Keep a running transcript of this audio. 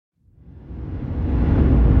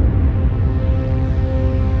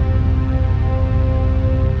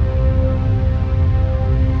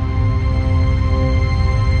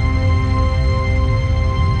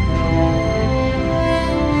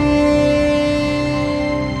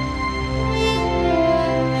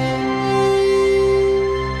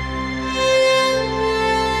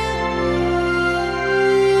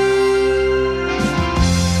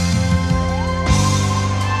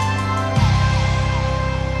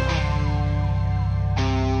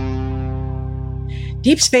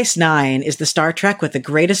Deep Space Nine is the Star Trek with the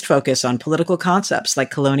greatest focus on political concepts like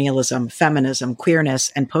colonialism, feminism,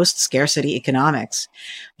 queerness, and post-scarcity economics.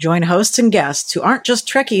 Join hosts and guests who aren't just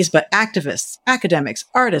Trekkies, but activists, academics,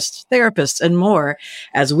 artists, therapists, and more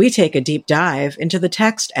as we take a deep dive into the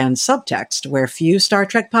text and subtext where few Star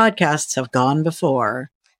Trek podcasts have gone before.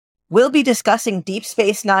 We'll be discussing Deep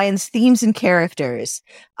Space Nine's themes and characters.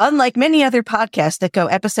 Unlike many other podcasts that go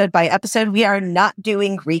episode by episode, we are not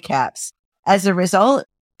doing recaps. As a result,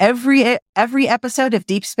 every episode of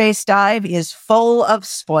Deep Space Dive is full of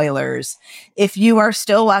spoilers. If you are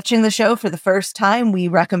still watching the show for the first time, we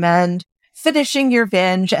recommend finishing your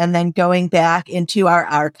binge and then going back into our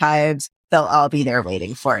archives. They'll all be there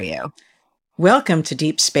waiting for you. Welcome to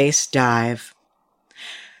Deep Space Dive.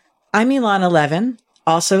 I'm Ilana Levin,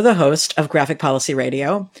 also the host of Graphic Policy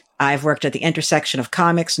Radio. I've worked at the intersection of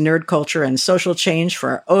comics, nerd culture, and social change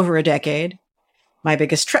for over a decade. My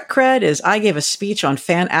biggest Trek cred is I gave a speech on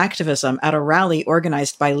fan activism at a rally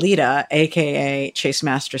organized by Lita, aka Chase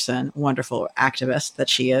Masterson, wonderful activist that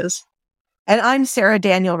she is. And I'm Sarah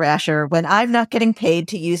Daniel Rasher. When I'm not getting paid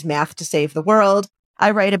to use math to save the world,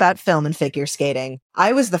 I write about film and figure skating.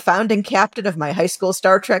 I was the founding captain of my high school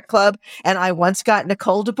Star Trek club, and I once got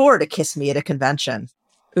Nicole DeBoer to kiss me at a convention.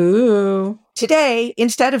 Ooh. Today,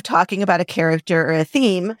 instead of talking about a character or a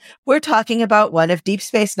theme, we're talking about one of Deep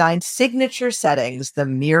Space Nine's signature settings, the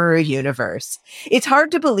Mirror Universe. It's hard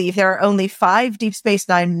to believe there are only 5 Deep Space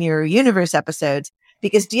Nine Mirror Universe episodes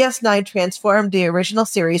because DS9 transformed the original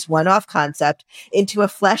series' one-off concept into a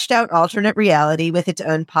fleshed-out alternate reality with its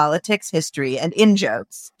own politics, history, and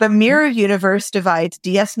in-jokes. The Mirror Universe divides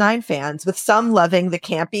DS9 fans, with some loving the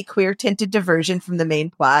campy, queer-tinted diversion from the main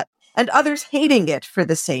plot, and others hating it for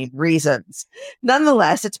the same reasons.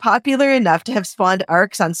 Nonetheless, it's popular enough to have spawned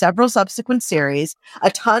arcs on several subsequent series, a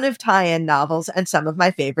ton of tie-in novels, and some of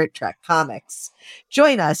my favorite Trek comics.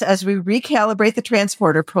 Join us as we recalibrate the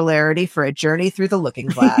transporter polarity for a journey through the looking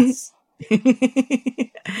glass.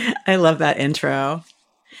 I love that intro.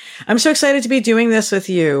 I'm so excited to be doing this with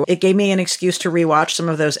you. It gave me an excuse to rewatch some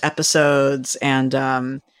of those episodes, and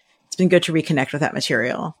it's been good to reconnect with that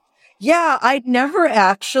material. Yeah, I'd never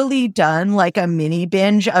actually done like a mini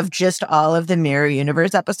binge of just all of the Mirror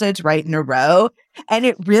Universe episodes right in a row. And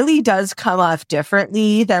it really does come off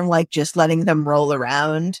differently than like just letting them roll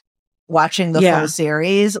around watching the full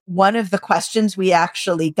series. One of the questions we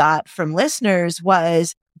actually got from listeners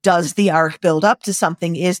was, does the arc build up to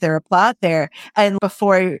something? Is there a plot there? And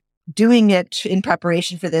before doing it in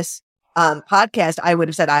preparation for this podcast, I would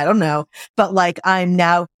have said, I don't know. But like, I'm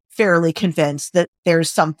now fairly convinced that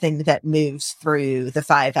there's something that moves through the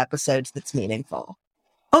 5 episodes that's meaningful.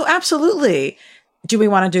 Oh, absolutely. Do we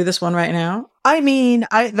want to do this one right now? I mean,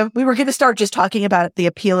 we were going to start just talking about the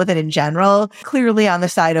appeal of it in general. Clearly on the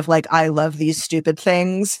side of like, I love these stupid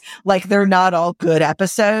things. Like, they're not all good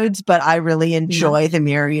episodes, but I really enjoy the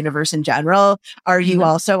Mirror Universe in general. Are you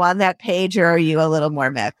also on that page, or are you a little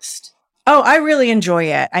more mixed? Oh, I really enjoy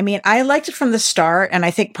it. I mean, I liked it from the start, and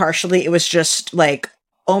I think partially it was just like,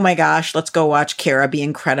 oh my gosh, let's go watch Kara be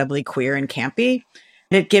incredibly queer and campy.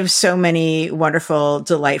 It gives so many wonderful,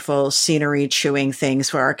 delightful scenery chewing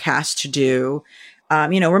things for our cast to do.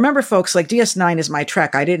 Remember folks, like DS9 is my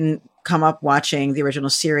Trek. I didn't come up watching the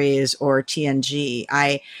original series or TNG.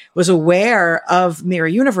 I was aware of Mirror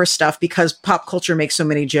Universe stuff because pop culture makes so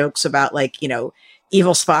many jokes about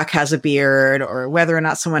evil Spock has a beard, or whether or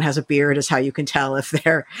not someone has a beard is how you can tell if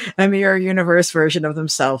they're a Mirror Universe version of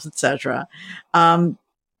themselves, etc.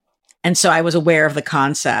 And so I was aware of the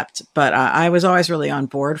concept, but I was always really on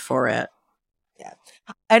board for it. Yeah.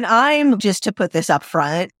 And I'm, just to put this up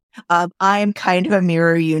front, I'm kind of a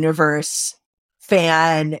Mirror Universe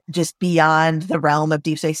fan, just beyond the realm of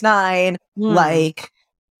Deep Space Nine. Like,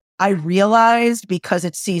 I realized because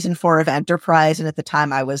it's season 4 of Enterprise, and at the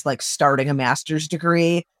time I was like starting a master's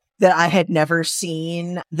degree, that I had never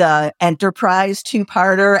seen the Enterprise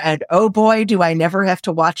 2-parter. And oh boy, do I never have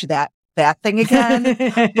to watch that thing again.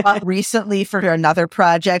 But recently, for another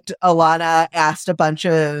project, Alana asked a bunch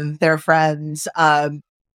of their friends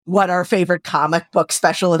what our favorite comic book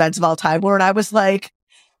special events of all time were. And I was like,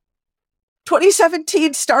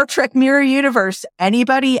 2017 Star Trek Mirror Universe.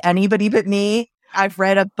 Anybody but me. I've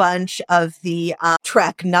read a bunch of the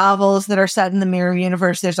Trek novels that are set in the Mirror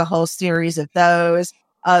Universe. There's a whole series of those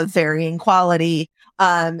of varying quality.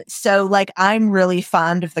 So like, I'm really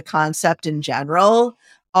fond of the concept in general.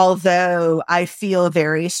 Although I feel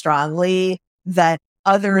very strongly that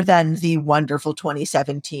other than the wonderful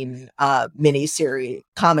 2017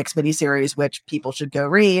 comics miniseries, which people should go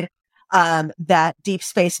read, that Deep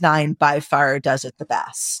Space Nine by far does it the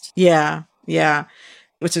best. Yeah.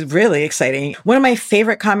 which is really exciting. One of my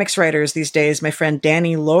favorite comics writers these days, my friend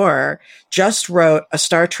Danny Lore, just wrote a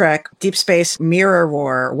Star Trek Deep Space Mirror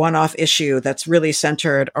War one-off issue that's really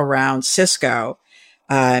centered around Sisko.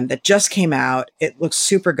 That just came out. It looks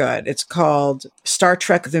super good. It's called Star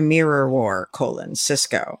Trek The Mirror War,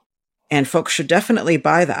 Sisko. And folks should definitely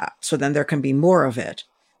buy that. So then there can be more of it,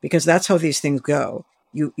 because that's how these things go.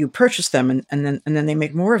 You purchase them and then they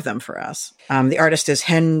make more of them for us. The artist is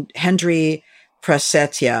Hendry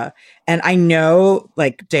Prasetya. And I know,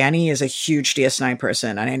 like, Danny is a huge DS9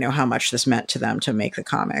 person, and I know how much this meant to them to make the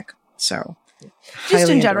comic. So just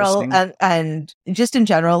in general, and just in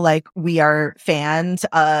general, like, we are fans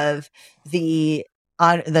of the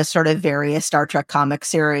sort of various Star Trek comic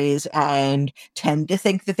series and tend to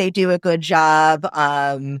think that they do a good job.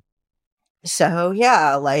 So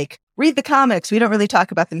yeah, like, read the comics. We don't really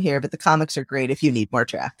talk about them here, but the comics are great if you need more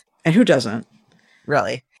Trek. And who doesn't?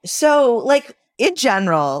 Really? So, like, in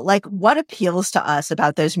general, like, what appeals to us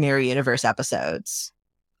about those Mirror Universe episodes?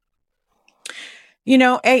 You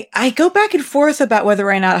know, I go back and forth about whether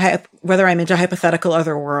I'm into hypothetical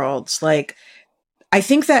other worlds. Like, I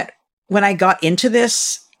think that when I got into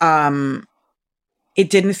this, it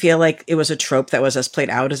didn't feel like it was a trope that was as played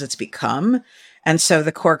out as it's become. And so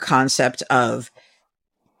the core concept of,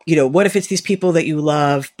 you know, what if it's these people that you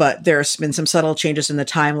love, but there's been some subtle changes in the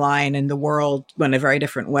timeline and the world went a very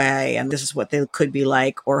different way, and this is what they could be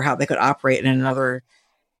like, or how they could operate in another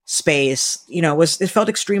space, you know, it felt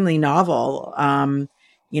extremely novel.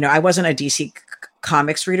 You know, I wasn't a DC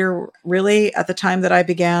comics reader really at the time that I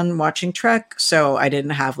began watching Trek, so I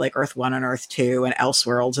didn't have like Earth 1 and Earth 2 and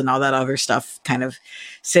Elseworlds and all that other stuff kind of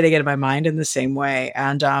sitting in my mind in the same way.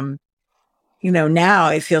 And, you know, now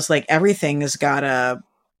it feels like everything has got a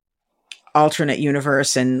alternate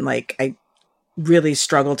universe, and like I really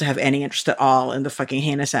struggle to have any interest at all in the fucking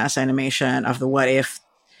heinous ass animation of the What If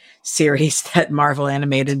series that Marvel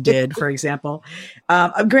Animated did, for example.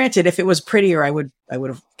 Granted, if it was prettier, I would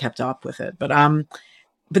have kept up with it. But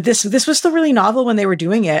this was still really novel when they were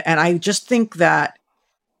doing it, and I just think that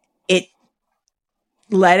it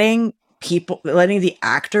letting the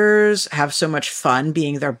actors have so much fun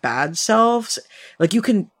being their bad selves, like, you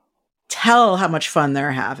can tell how much fun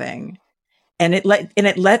they're having. And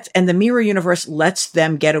the Mirror Universe lets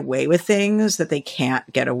them get away with things that they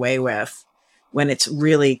can't get away with when it's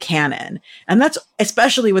really canon. And that's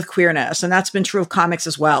especially with queerness. And that's been true of comics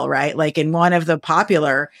as well, right? Like, in one of the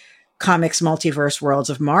popular comics multiverse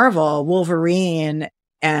worlds of Marvel, Wolverine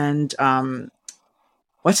and,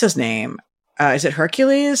 what's his name? Is it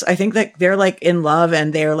Hercules? I think that they're like in love,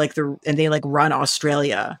 and they're like they like run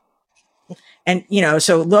Australia. And, you know,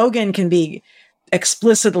 so Logan can be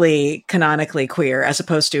explicitly canonically queer, as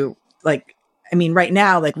opposed to, like, I mean, right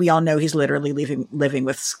now, like, we all know he's literally living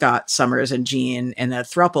with Scott Summers and Jean in a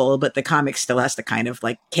throuple, but the comic still has to kind of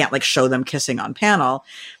like, can't like show them kissing on panel.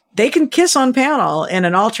 They can kiss on panel in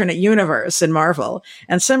an alternate universe in Marvel.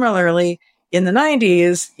 And similarly, in the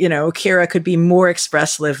 90s, you know, Kira could be more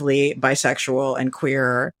expressively bisexual and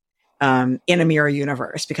queer in a mirror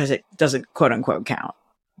universe, because it doesn't quote unquote count.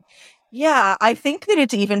 Yeah, I think that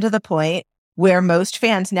it's even to the point where most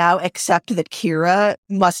fans now accept that Kira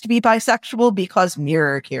must be bisexual because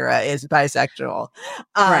Mirror Kira is bisexual,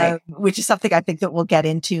 Right. Which is something I think that we'll get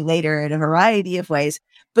into later in a variety of ways.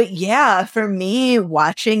 But yeah, for me,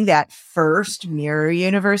 watching that first Mirror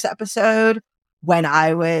Universe episode when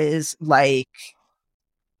I was like,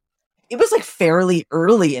 it was like fairly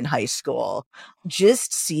early in high school,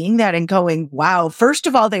 just seeing that and going, wow, first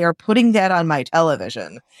of all, they are putting that on my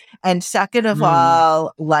television. And second of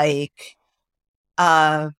all, like,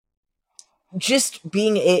 just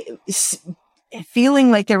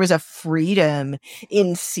feeling like there was a freedom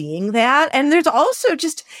in seeing that. And there's also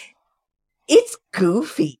just, it's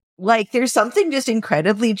goofy. Like, there's something just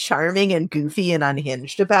incredibly charming and goofy and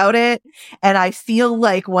unhinged about it. And I feel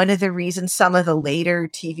like one of the reasons some of the later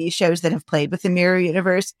TV shows that have played with the Mirror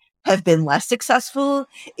Universe have been less successful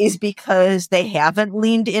is because they haven't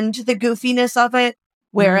leaned into the goofiness of it.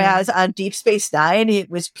 Whereas on Deep Space Nine,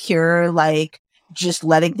 it was pure, like, just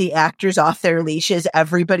letting the actors off their leashes.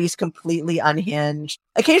 Everybody's completely unhinged.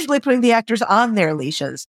 Occasionally putting the actors on their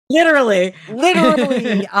leashes. Literally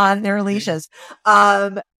on their leashes.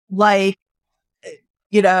 Like,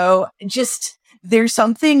 you know, just, there's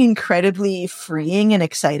something incredibly freeing and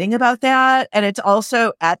exciting about that. And it's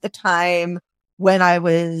also, at the time when I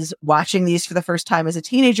was watching these for the first time as a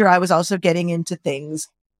teenager, I was also getting into things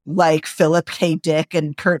like Philip K. Dick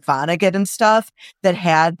and Kurt Vonnegut and stuff that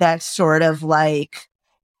had that sort of like,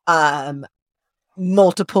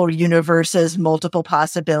 multiple universes, multiple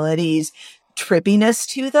possibilities, trippiness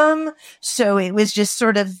to them. So it was just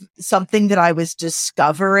sort of something that I was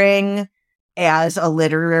discovering as a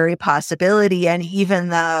literary possibility. And even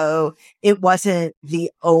though it wasn't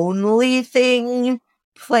the only thing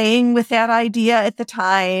playing with that idea at the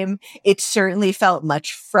time, it certainly felt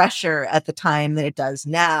much fresher at the time than it does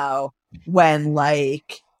now, when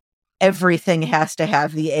like everything has to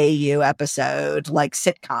have the AU episode, like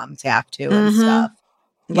sitcoms have to and stuff.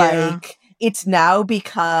 Yeah. Like, it's now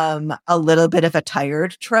become a little bit of a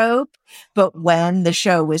tired trope, but when the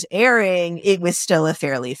show was airing, it was still a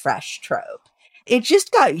fairly fresh trope. It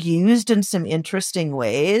just got used in some interesting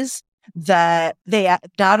ways that they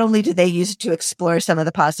not only did they use it to explore some of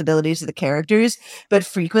the possibilities of the characters, but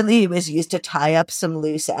frequently it was used to tie up some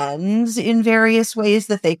loose ends in various ways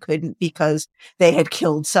that they couldn't because they had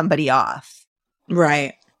killed somebody off.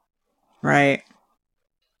 Right.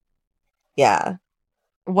 Yeah.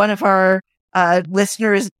 One of our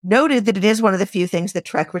listeners noted that it is one of the few things that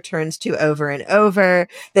Trek returns to over and over,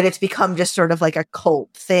 that it's become just sort of like a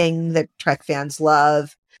cult thing that Trek fans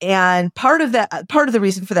love. And part of the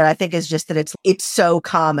reason for that, I think, is just that it's so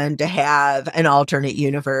common to have an alternate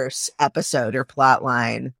universe episode or plot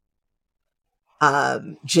line,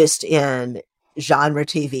 just in genre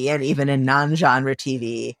TV and even in non-genre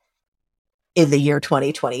TV in the year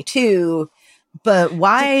 2022. But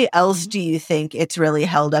why else do you think it's really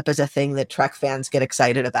held up as a thing that Trek fans get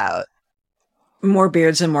excited about? More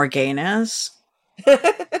beards and more gayness.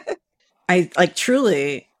 I like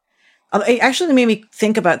truly. It actually made me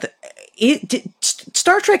think about did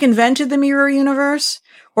Star Trek invented the mirror universe,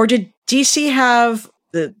 or did DC have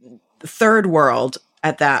the third world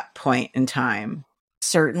at that point in time?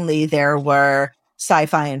 Certainly, there were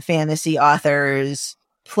sci-fi and fantasy authors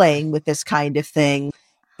playing with this kind of thing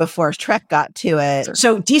before Trek got to it.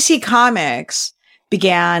 So DC Comics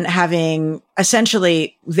began having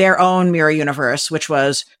essentially their own mirror universe, which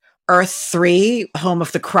was Earth 3, home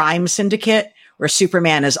of the crime syndicate, where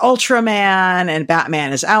Superman is Ultraman and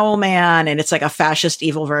Batman is Owlman, and it's like a fascist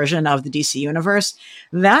evil version of the DC universe.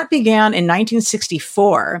 That began in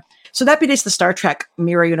 1964. So that predates the Star Trek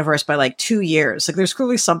mirror universe by like 2 years. Like there's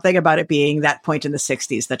clearly something about it being that point in the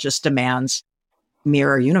 60s that just demands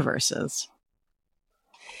mirror universes.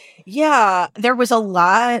 Yeah, there was a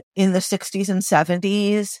lot in the 60s and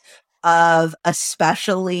 70s of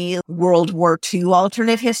especially World War II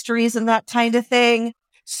alternate histories and that kind of thing.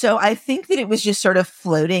 So I think that it was just sort of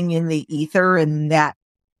floating in the ether in that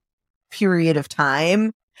period of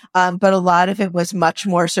time. But a lot of it was much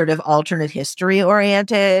more sort of alternate history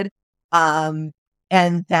oriented. And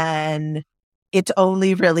then it's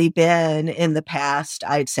only really been in the past,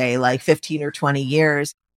 I'd say like 15 or 20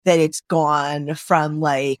 years, that it's gone from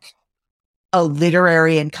like a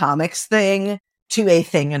literary and comics thing to a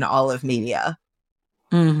thing in all of media.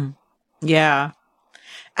 Mm-hmm. Yeah.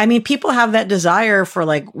 I mean, people have that desire for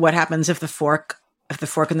like, what happens if the fork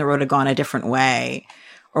in the road had gone a different way,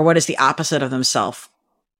 or what does the opposite of themselves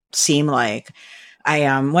seem like?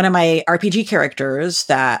 One of my RPG characters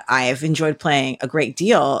that I've enjoyed playing a great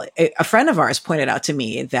deal, a friend of ours pointed out to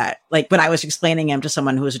me that like when I was explaining him to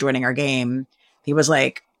someone who was joining our game, he was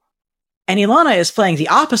like, and Ilana is playing the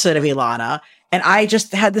opposite of Ilana. And I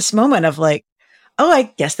just had this moment of like, oh, I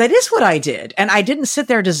guess that is what I did. And I didn't sit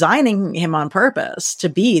there designing him on purpose to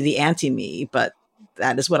be the anti-me, but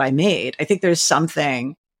that is what I made. I think there's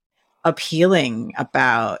something appealing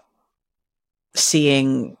about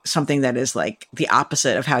seeing something that is like the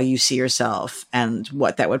opposite of how you see yourself and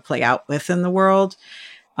what that would play out with in the world.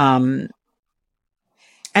 And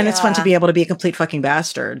it's fun to be able to be a complete fucking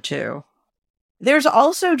bastard too. There's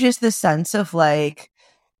also just the sense of like,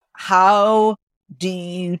 how do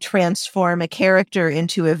you transform a character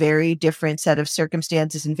into a very different set of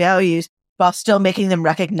circumstances and values while still making them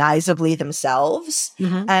recognizably themselves?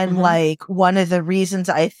 Mm-hmm, and like one of the reasons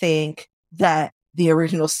I think that the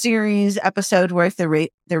original series episode worked, the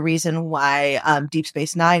reason why Deep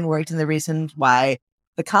Space Nine worked, and the reason why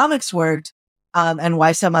the comics worked, and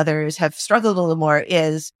why some others have struggled a little more,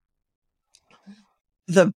 is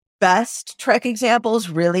the best Trek examples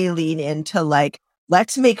really lean into like,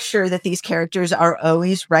 let's make sure that these characters are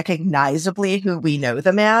always recognizably who we know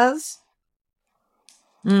them as,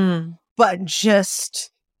 but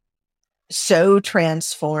just so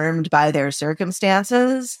transformed by their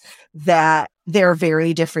circumstances that they're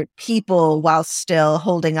very different people while still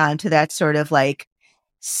holding on to that sort of like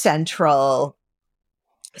central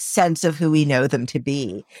sense of who we know them to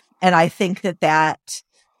be. And I think that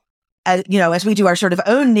as we do our sort of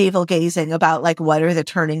own navel gazing about like, what are the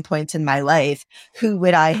turning points in my life? Who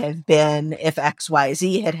would I have been if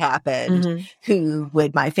XYZ had happened? Mm-hmm. Who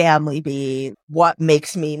would my family be? What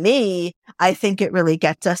makes me me? I think it really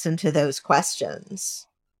gets us into those questions.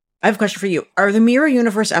 I have a question for you. Are the Mirror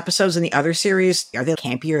Universe episodes in the other series, are they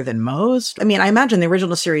campier than most? I mean, I imagine the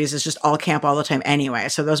original series is just all camp all the time anyway,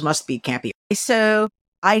 so those must be campy. So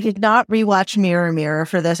I did not rewatch Mirror Mirror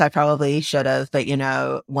for this. I probably should have, but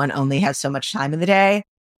one only has so much time in the day.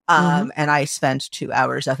 And I spent 2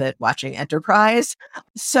 hours of it watching Enterprise.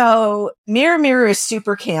 So Mirror Mirror is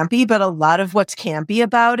super campy, but a lot of what's campy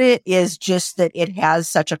about it is just that it has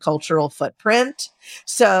such a cultural footprint.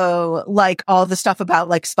 So like all the stuff about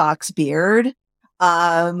like Spock's beard,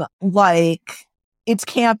 like it's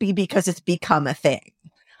campy because it's become a thing.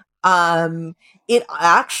 It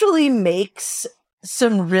actually makes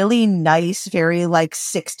some really nice, very like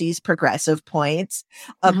 60s progressive points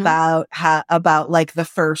about about like the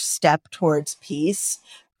first step towards peace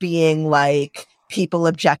being like people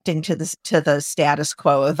objecting to the status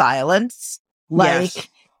quo of violence. Like Yes.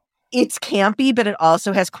 it's campy, but it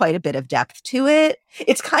also has quite a bit of depth to it.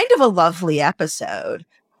 It's kind of a lovely episode.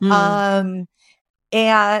 Mm.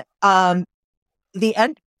 The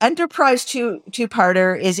Enterprise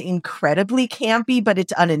two-parter is incredibly campy, but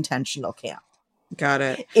it's unintentional camp. Got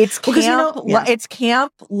it. It's camp. It's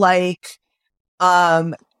camp like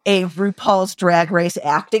a RuPaul's Drag Race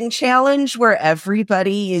acting challenge where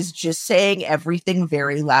everybody is just saying everything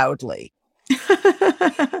very loudly.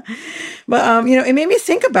 But it made me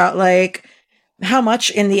think about like how much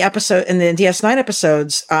in the DS9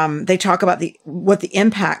 episodes, they talk about what the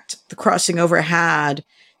impact the crossing over had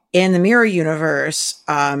in the Mirror Universe,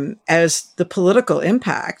 as the political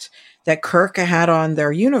impact that Kirk had on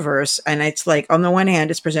their universe. And it's like, on the one hand,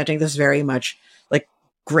 it's presenting this very much like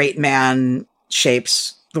great man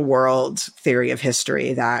shapes the world theory of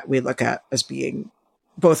history that we look at as being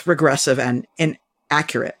both regressive and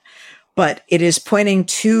inaccurate. But it is pointing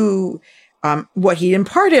to what he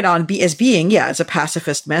imparted on as being, as a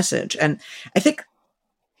pacifist message. And I think,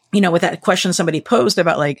 with that question somebody posed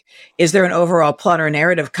about like, is there an overall plot or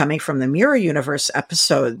narrative coming from the Mirror Universe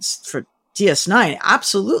episodes for DS9?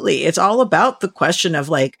 Absolutely. It's all about the question of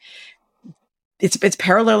like, it's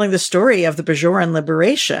paralleling the story of the Bajoran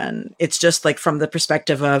liberation. It's just like from the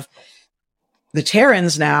perspective of the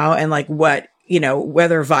Terrans now, and like what,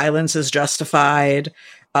 whether violence is justified,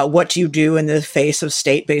 what do you do in the face of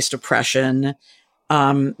state-based oppression?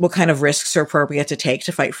 What kind of risks are appropriate to take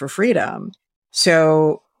to fight for freedom?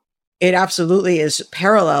 So it absolutely is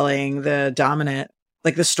paralleling the dominant,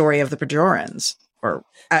 like the story of the Bajorans.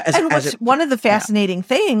 One of the fascinating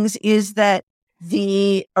things is that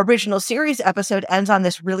the original series episode ends on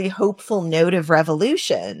this really hopeful note of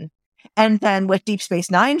revolution. And then what Deep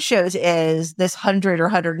Space Nine shows is this 100 or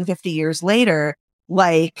 150 years later,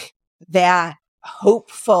 like that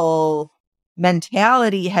hopeful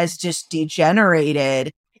mentality has just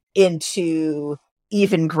degenerated into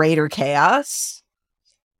even greater chaos.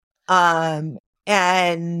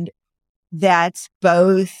 And that's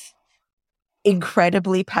both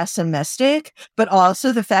incredibly pessimistic, but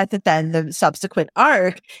also the fact that then the subsequent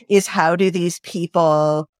arc is how do these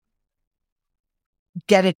people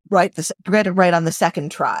get it right on the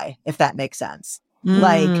second try, if that makes sense.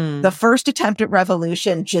 Like the first attempt at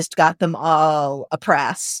revolution just got them all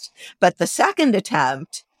oppressed, but the second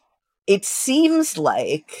attempt, it seems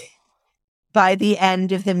like by the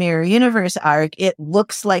end of the Mirror Universe arc, it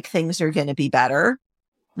looks like things are going to be better.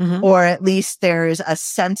 Or at least there's a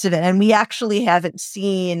sense of it. And we actually haven't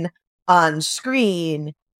seen on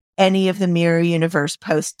screen any of the Mirror Universe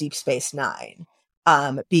post Deep Space Nine,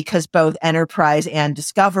 because both Enterprise and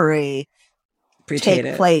Discovery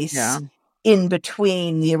take place in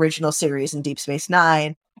between the original series and Deep Space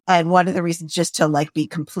Nine. And one of the reasons, just to like be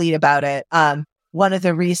complete about it, one of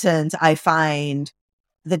the reasons I find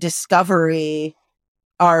the Discovery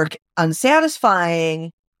arc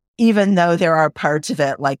unsatisfying, even though there are parts of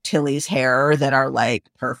it like Tilly's hair that are like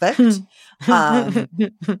perfect.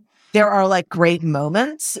 There are like great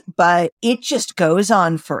moments, but it just goes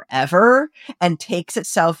on forever and takes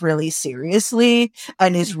itself really seriously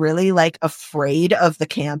and is really like afraid of the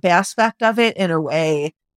camp aspect of it in a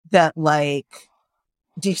way that like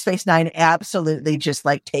Deep Space Nine absolutely just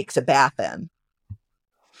like takes a bath in.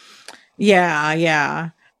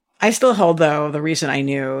 Yeah. I still hold, though, the reason I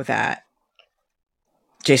knew that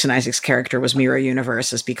Jason Isaacs' character was Mirror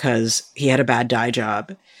Universe is because he had a bad dye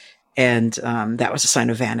job, and that was a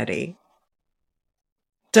sign of vanity.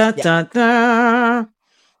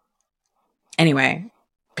 Anyway,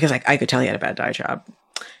 because I could tell he had a bad dye job.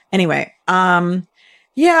 Anyway,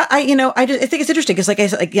 Yeah, I think it's interesting because, like I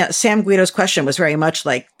said, like, yeah, Sam Guido's question was very much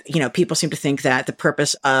like, people seem to think that the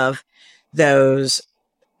purpose of those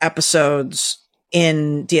episodes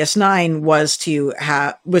in DS9 was to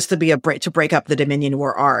be to break up the Dominion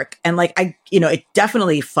War arc, and like it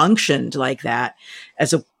definitely functioned like that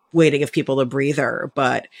as a way to give people a breather.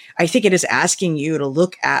 But I think it is asking you to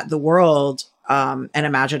look at the world and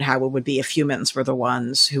imagine how it would be if humans were the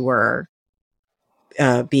ones who were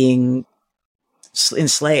being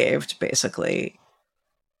enslaved, basically.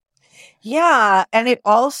 Yeah. And it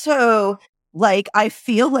also, like, I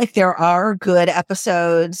feel like there are good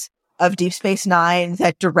episodes of Deep Space Nine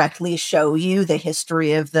that directly show you the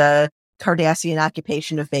history of the Cardassian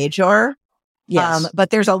occupation of Bajor. Yes. But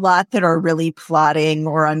there's a lot that are really plotting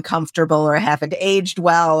or uncomfortable or haven't aged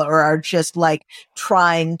well or are just like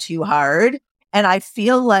trying too hard. And I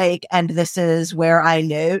feel like, and this is where I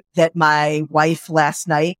note that my wife last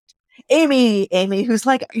night, Amy, who's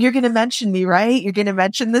like, you're going to mention me, right? You're going to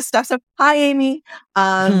mention this stuff. So hi, Amy,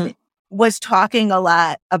 was talking a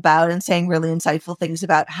lot about and saying really insightful things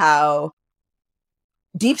about how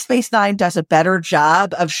Deep Space Nine does a better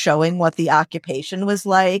job of showing what the occupation was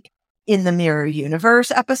like in the Mirror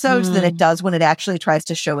Universe episodes than it does when it actually tries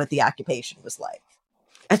to show what the occupation was like.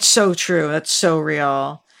 That's so true. That's so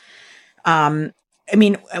real. I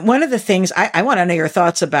mean, one of the things I want to know your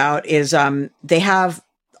thoughts about is they have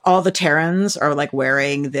all the Terrans are like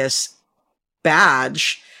wearing this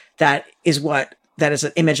badge that is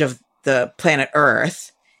an image of the planet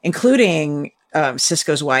Earth, including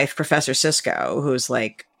Sisko's wife, Professor Sisko, who's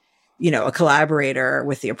like, a collaborator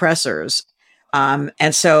with the oppressors.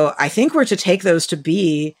 And so I think we're to take those to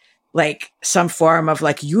be like some form of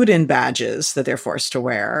like Yuden badges that they're forced to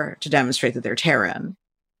wear to demonstrate that they're Terran.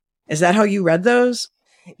 Is that how you read those?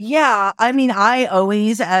 Yeah. I mean, I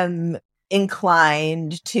always am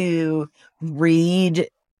inclined to read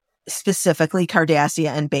specifically Cardassia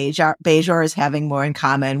and Bajor as having more in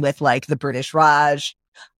common with like the British Raj,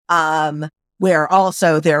 where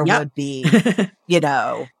also there would be,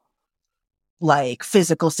 like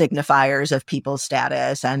physical signifiers of people's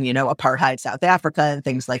status and, apartheid South Africa and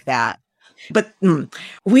things like that. But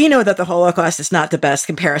we know that the Holocaust is not the best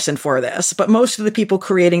comparison for this, but most of the people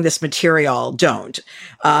creating this material don't.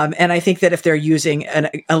 And I think that if they're using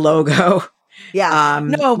a logo. Yeah.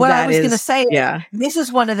 No, what I was going to say, yeah, this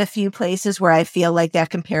is one of the few places where I feel like that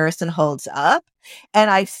comparison holds up. And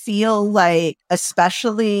I feel like,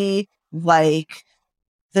 especially like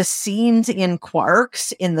the scenes in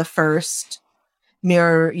Quarks in the first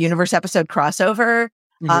Mirror Universe episode crossover,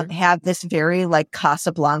 have this very like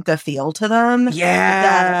Casablanca feel to them.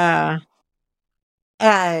 Yeah.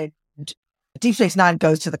 And Deep Space Nine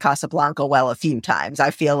goes to the Casablanca well a few times.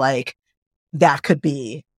 I feel like that could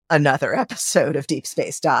be another episode of Deep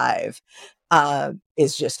Space Dive.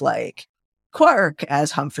 Is just like Quark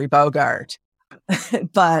as Humphrey Bogart.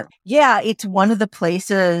 But yeah, it's one of the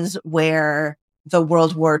places where the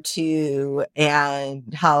World War II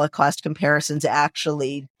and Holocaust comparisons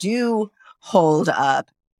actually do hold up.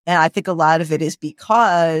 And I think a lot of it is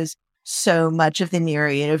because so much of the Mirror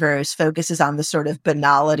Universe focuses on the sort of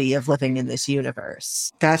banality of living in this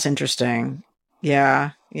universe. That's interesting.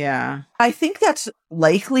 Yeah. Yeah. I think that's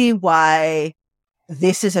likely why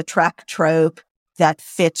this is a Trek trope that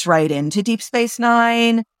fits right into Deep Space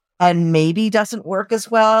Nine and maybe doesn't work as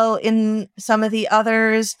well in some of the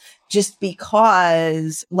others, just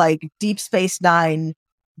because like Deep Space Nine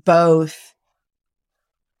both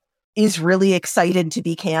is really excited to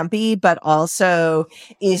be campy, but also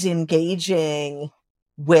is engaging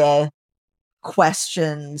with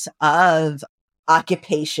questions of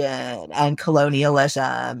occupation and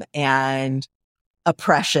colonialism and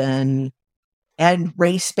oppression and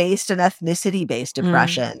race-based and ethnicity-based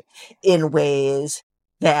oppression in ways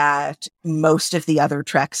that most of the other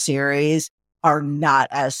Trek series are not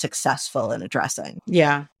as successful in addressing.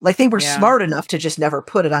 Yeah. Like they were smart enough to just never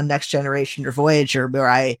put it on Next Generation or Voyager, where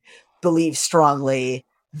I believe strongly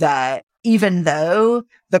that even though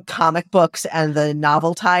the comic books and the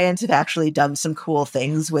novel tie-ins have actually done some cool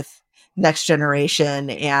things with Next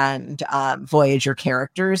Generation and Voyager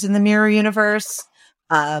characters in the Mirror Universe,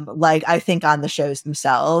 like I think on the shows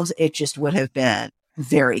themselves, it just would have been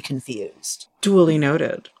very confused. Duly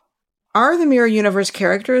noted. Are the Mirror Universe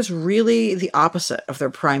characters really the opposite of their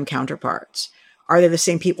prime counterparts? Are they the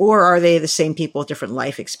same people, or are they the same people with different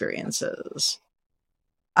life experiences?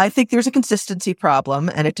 I think there's a consistency problem,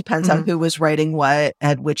 and it depends on who was writing what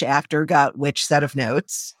and which actor got which set of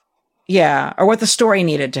notes. Yeah, or what the story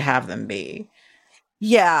needed to have them be.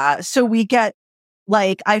 Yeah, so we get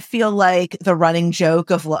Like, I feel like the running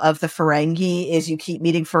joke of the Ferengi is you keep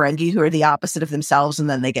meeting Ferengi who are the opposite of themselves and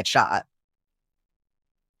then they get shot.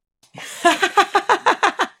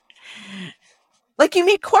 Like, you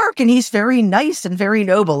meet Quark and he's very nice and very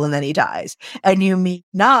noble and then he dies. And you meet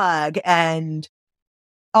Nog, and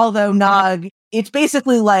although Nog, it's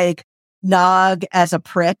basically like Nog as a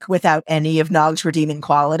prick without any of Nog's redeeming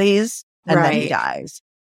qualities, and then he dies.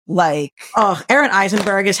 Like, oh, Aaron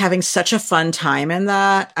Eisenberg is having such a fun time in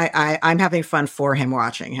that. I'm having fun for him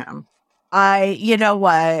watching him. You know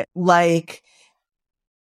what? Like,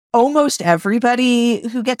 almost everybody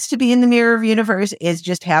who gets to be in the Mirror Universe is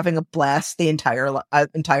just having a blast the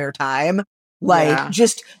entire time. Like,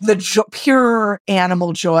 just the pure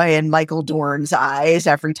animal joy in Michael Dorn's eyes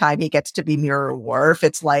every time he gets to be Mirror Worf.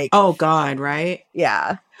 It's like, oh God, right?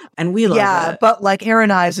 Yeah. And we love it. But like,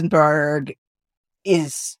 Aaron Eisenberg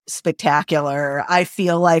is spectacular. I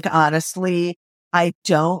feel like, honestly, I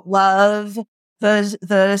don't love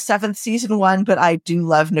the seventh season one, but I do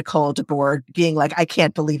love Nicole DeBoer being like, I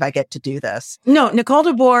can't believe I get to do this. No, Nicole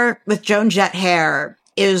DeBoer with Joan Jett hair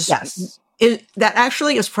is that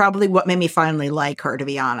actually is probably what made me finally like her, to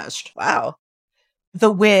be honest. Wow.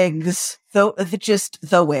 The wigs, just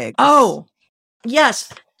the wigs. Oh,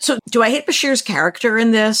 yes. So do I hate Bashir's character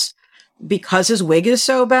in this because his wig is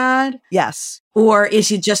so bad? Yes. Or is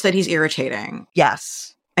he just that he's irritating?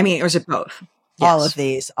 Yes. I mean, or is it both? Yes.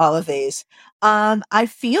 All of these. I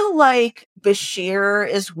feel like Bashir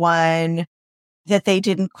is one that they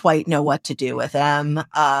didn't quite know what to do with him.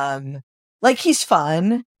 Like, he's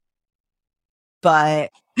fun,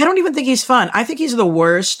 but I don't even think he's fun. I think he's the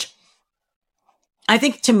worst. I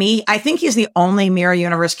think he's the only Mirror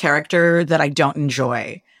Universe character that I don't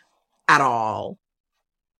enjoy at all.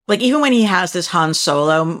 Like, even when he has this Han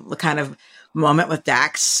Solo kind of moment with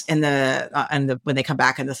Dax in when they come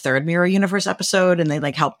back in the third Mirror Universe episode and they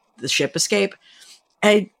like help the ship escape,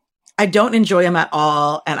 I don't enjoy him at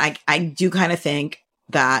all. And I do kind of think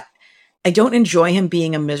that I don't enjoy him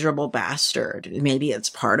being a miserable bastard. Maybe it's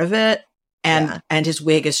part of it. And his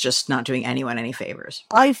wig is just not doing anyone any favors.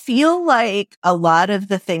 I feel like a lot of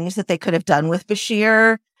the things that they could have done with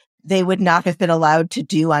Bashir, they would not have been allowed to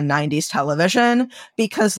do on 90s television,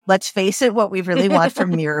 because let's face it, what we really want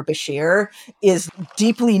from Mirror Bashir is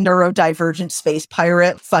deeply neurodivergent space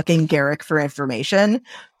pirate fucking Garrick for information.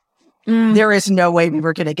 There is no way we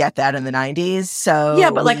were going to get that in the 90s. So yeah,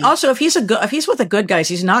 but like, also if he's with the good guys,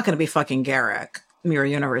 he's not going to be fucking Garrick, Mirror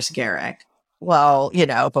Universe Garrick. Well,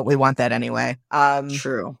 but we want that anyway.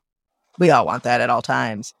 True. We all want that at all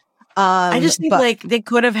times. I just think like they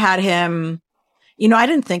could have had him. I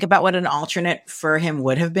didn't think about what an alternate for him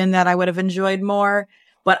would have been that I would have enjoyed more.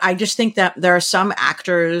 But I just think that there are some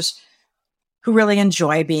actors who really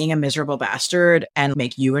enjoy being a miserable bastard and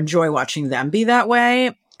make you enjoy watching them be that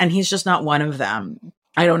way. And he's just not one of them.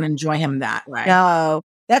 I don't enjoy him that way. No,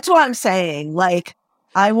 that's what I'm saying. Like,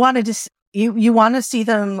 I wanted to, you want to see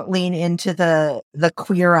them lean into the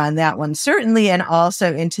queer on that one, certainly. And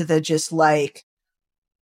also into the just like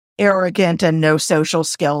arrogant and no social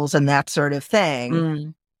skills and that sort of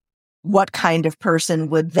thing. What kind of person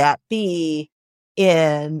would that be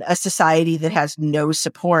in a society that has no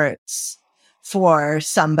supports for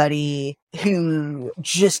somebody who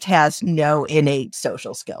just has no innate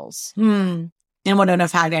social skills? And wouldn't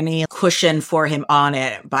have had any cushion for him on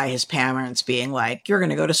it by his parents being like, you're going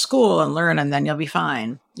to go to school and learn and then you'll be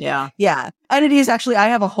fine. Yeah. Yeah. And it is actually, I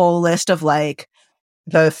have a whole list of like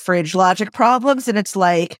the fridge logic problems. And it's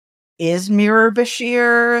like, is Mirror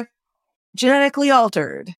Bashir genetically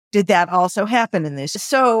altered? Did that also happen in this?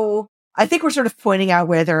 So I think we're sort of pointing out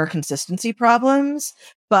where there are consistency problems,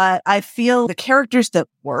 but I feel the characters that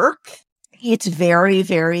work, it's very,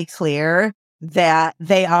 very clear that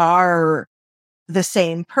they are the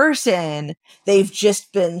same person. They've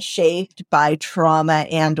just been shaped by trauma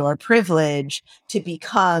and or privilege to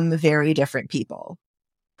become very different people.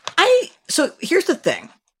 So here's the thing.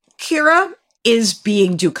 Kira is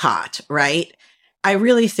being Dukat, right? I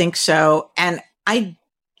really think so. And I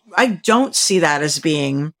don't see that as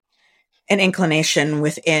being an inclination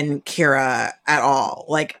within Kira at all.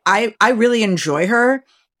 Like, I really enjoy her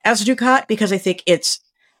as Dukat because I think it's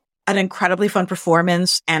an incredibly fun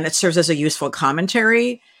performance and it serves as a useful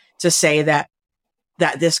commentary to say that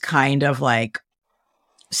this kind of like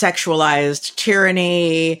sexualized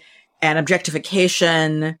tyranny and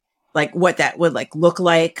objectification, like what that would like look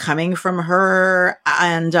like coming from her.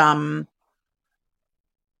 And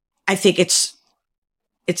I think it's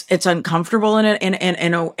uncomfortable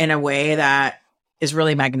in a way that is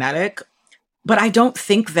really magnetic. But I don't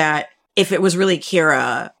think that if it was really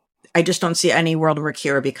Kira, I just don't see any world where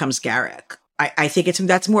Kira becomes Garrick. I think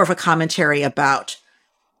that's more of a commentary about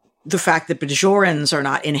the fact that Bajorans are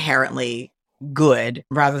not inherently good,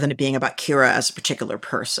 rather than it being about Kira as a particular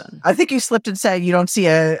person. I think you slipped and said you don't see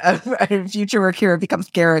a future where Kira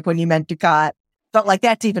becomes Garrick when you meant Dukat. But like,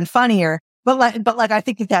 that's even funnier. But like, I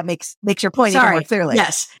think that makes your point even more clearly.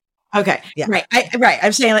 Yes. Okay. Yeah. Right.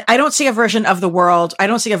 I'm saying, like, I don't see a version of the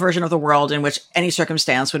world in which any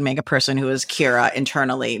circumstance would make a person who is Kira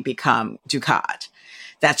internally become Dukat.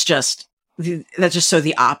 That's just so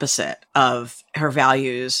the opposite of her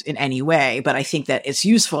values in any way. But I think that it's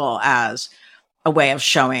useful as a way of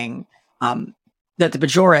showing that the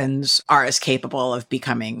Bajorans are capable of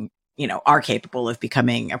becoming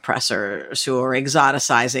oppressors who are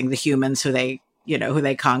exoticizing the humans who they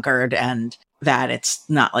conquered, and that it's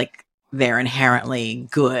not like they're inherently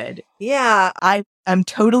good. Yeah, I'm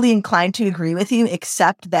totally inclined to agree with you,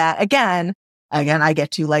 except that again, I get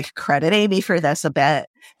to like credit Amy for this a bit,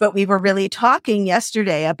 but we were really talking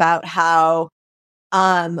yesterday about how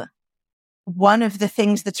one of the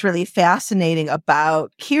things that's really fascinating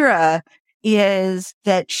about Kira is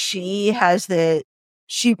that she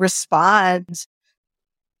responds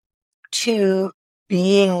to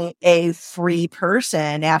being a free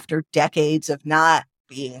person after decades of not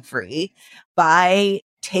being free by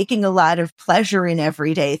taking a lot of pleasure in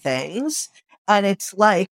everyday things. And it's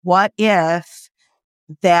like, what if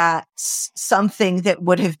that's something that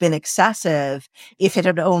would have been excessive if it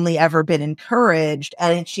had only ever been encouraged,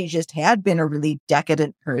 and she just had been a really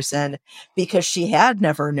decadent person because she had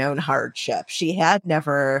never known hardship. She had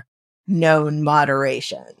never known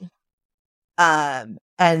moderation.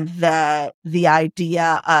 And that the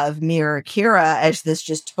idea of Mirror Kira as this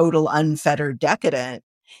just total unfettered decadent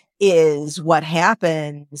is what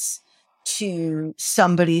happens to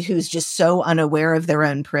somebody who's just so unaware of their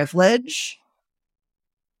own privilege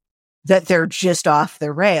that they're just off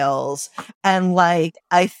the rails. And like,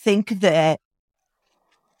 I think that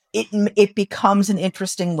it becomes an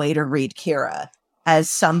interesting way to read Kira as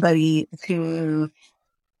somebody who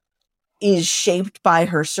is shaped by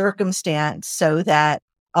her circumstance, so that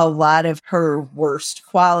a lot of her worst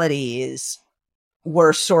qualities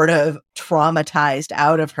were sort of traumatized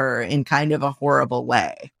out of her in kind of a horrible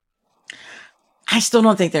way. I still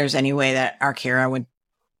don't think there's any way that our Kira would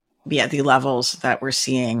be at the levels that we're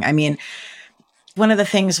seeing. I mean, one of the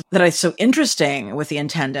things that is so interesting with the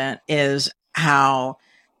Intendant is how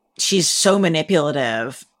she's so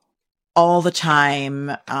manipulative all the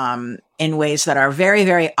time, in ways that are very,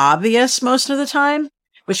 very obvious most of the time,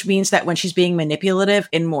 which means that when she's being manipulative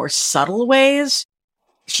in more subtle ways,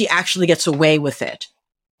 she actually gets away with it.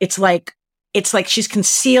 It's like she's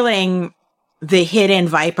concealing the hidden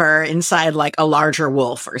viper inside like a larger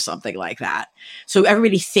wolf or something like that. So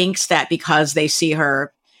everybody thinks that because they see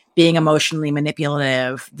her being emotionally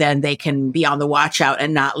manipulative, then they can be on the watch out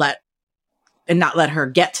and not let her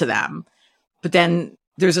get to them. But then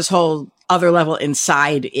there's this whole other level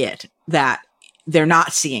inside it that they're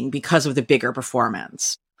not seeing because of the bigger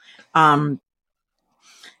performance. And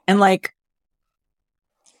like,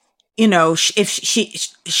 you know, if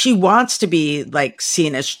she wants to be like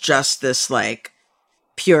seen as just this like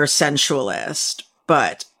pure sensualist,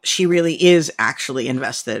 but she really is actually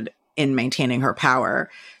invested in maintaining her power.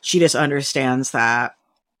 She just understands that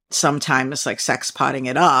sometimes like sex potting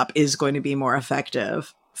it up is going to be more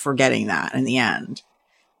effective for getting that in the end.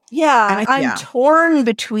 Yeah, I'm torn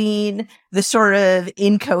between the sort of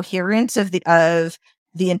incoherence of the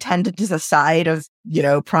Intendant as a side of, you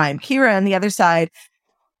know, Prime Kira, and the other side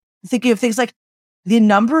thinking of things like the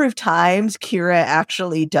number of times Kira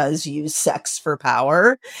actually does use sex for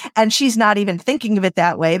power, and she's not even thinking of it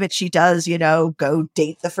that way, but she does, you know, go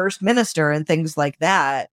date the first minister and things like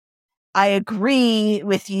that. I agree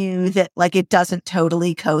with you that like it doesn't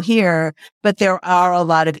totally cohere, but there are a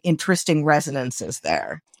lot of interesting resonances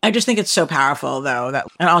there. I just think it's so powerful though, that,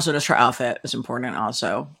 and also just her outfit is important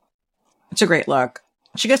also. It's a great look.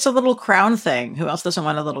 She gets a little crown thing. Who else doesn't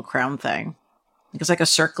want a little crown thing? It's like a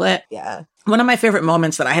circlet. Yeah. One of my favorite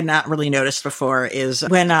moments that I had not really noticed before is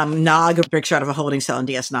when Nog breaks her out of a holding cell in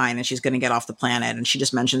DS9 and she's going to get off the planet, and she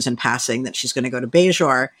just mentions in passing that she's going to go to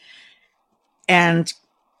Bajor. And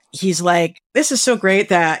he's like, this is so great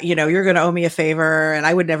that, you know, you're going to owe me a favor and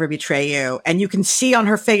I would never betray you. And you can see on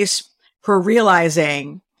her face her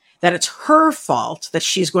realizing that it's her fault that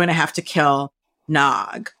she's going to have to kill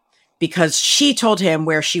Nog because she told him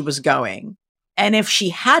where she was going. And if she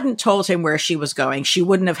hadn't told him where she was going, she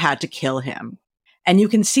wouldn't have had to kill him. And you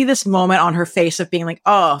can see this moment on her face of being like,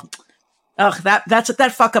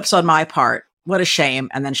 that fuck up's on my part. What a shame.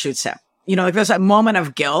 And then shoots him. You know, like there's that moment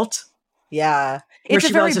of guilt. Yeah. It's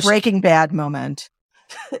a very Breaking Bad moment.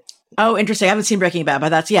 Oh, interesting. I haven't seen Breaking Bad,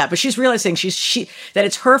 but but she's realizing that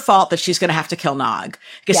it's her fault that she's going to have to kill Nog.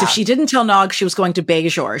 Because if she didn't tell Nog she was going to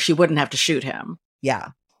Bajor, she wouldn't have to shoot him.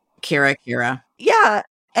 Yeah. Kira. Yeah.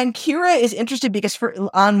 And Kira is interested because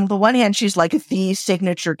on the one hand, she's like the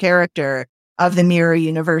signature character of the Mirror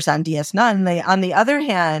Universe on DS9. On the other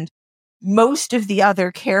hand, most of the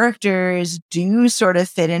other characters do sort of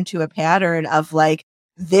fit into a pattern of like,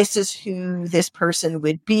 this is who this person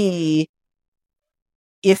would be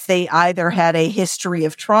if they either had a history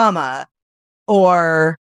of trauma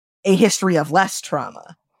or a history of less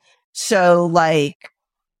trauma. So like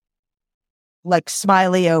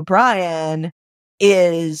Smiley O'Brien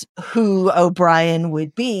is who O'Brien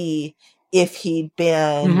would be if he'd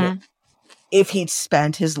been, if he'd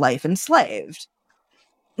spent his life enslaved.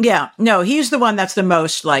 Yeah, no, he's the one that's the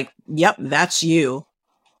most like, yep, that's you.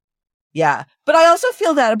 Yeah. But I also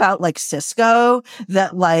feel that about like Sisko,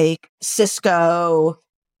 that like Sisko,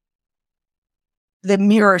 the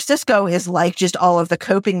Mirror Sisko is like just all of the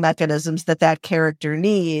coping mechanisms that character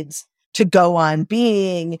needs to go on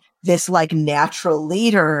being this like natural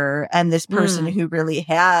leader and this person who really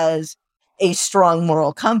has a strong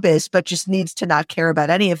moral compass, but just needs to not care about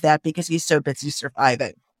any of that because he's so busy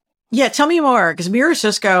surviving. Yeah, tell me more. Because Mirror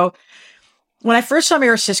Sisko, when I first saw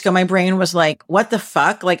Mirror Sisko, my brain was like, what the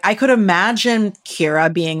fuck? Like, I could imagine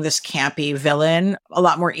Kira being this campy villain a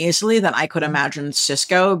lot more easily than I could imagine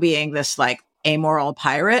Sisko being this like amoral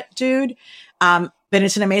pirate dude. But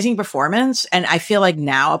it's an amazing performance. And I feel like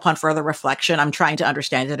now, upon further reflection, I'm trying to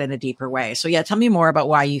understand it in a deeper way. So yeah, tell me more about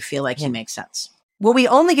why you feel like he makes sense. Well, we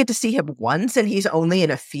only get to see him once, and he's only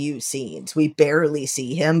in a few scenes. We barely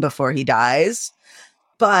see him before he dies.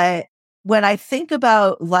 But when I think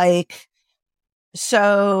about like,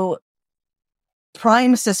 so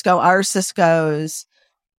Prime Sisko, our Sisko's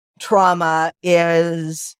trauma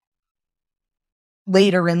is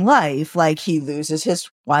later in life, like he loses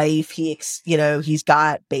his wife, he's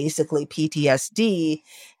got basically PTSD.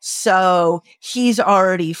 So he's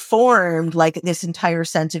already formed like this entire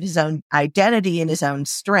sense of his own identity and his own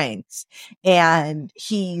strengths. And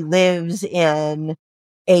he lives in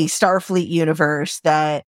a Starfleet universe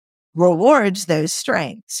that rewards those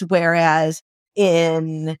strengths. Whereas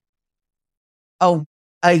in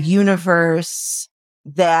a universe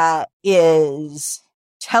that is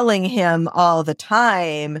telling him all the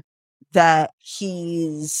time that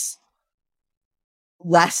he's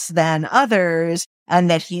less than others and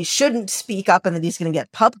that he shouldn't speak up and that he's going to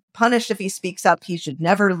get punished if he speaks up. He should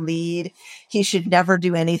never lead. He should never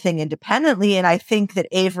do anything independently. And I think that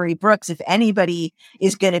Avery Brooks, if anybody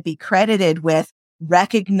is going to be credited with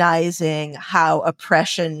recognizing how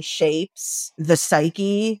oppression shapes the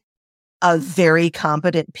psyche of very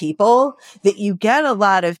competent people, that you get a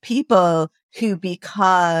lot of people who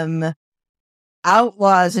become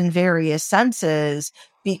outlaws in various senses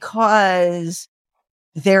because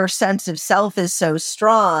their sense of self is so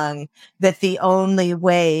strong that the only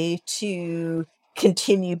way to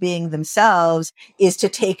continue being themselves is to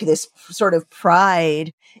take this sort of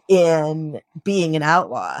pride in being an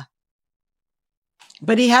outlaw.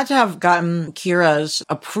 But he had to have gotten Kira's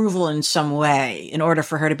approval in some way in order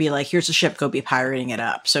for her to be like, here's a ship, go be pirating it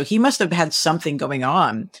up. So he must have had something going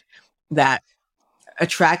on that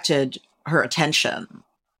attracted her attention,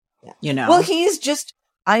 you know? Well, he's just,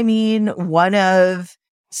 one of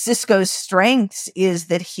Sisko's strengths is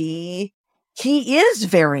that he is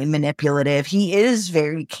very manipulative. He is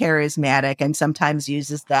very charismatic and sometimes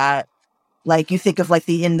uses that. Like you think of like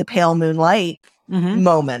the In the Pale Moonlight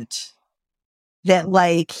moment that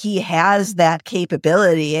like he has that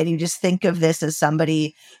capability, and you just think of this as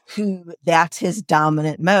somebody who that's his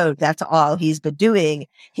dominant mode. That's all he's been doing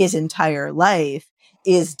his entire life,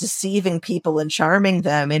 is deceiving people and charming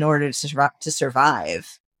them in order to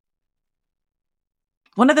survive.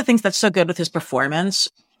 One of the things that's so good with his performance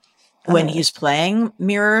when he's playing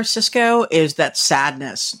Mirror Sisko is that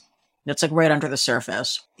sadness that's like right under the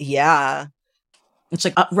surface. Yeah. It's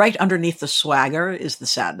like right underneath the swagger is the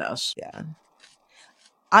sadness. Yeah.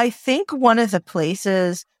 I think one of the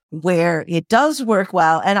places where it does work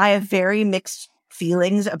well, and I have very mixed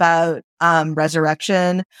feelings about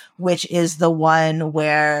Resurrection, which is the one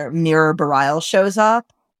where Mirror Bareil shows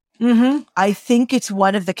up. I think it's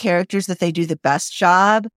one of the characters that they do the best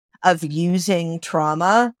job of using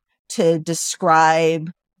trauma to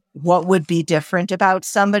describe what would be different about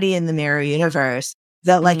somebody in the Mirror universe.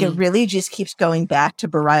 That like it really just keeps going back to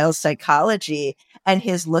Bareil's psychology and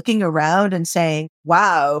his looking around and saying,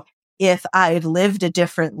 wow, if I'd lived a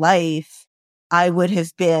different life, I would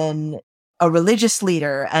have been a religious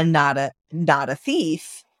leader and not a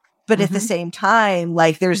thief. But at the same time,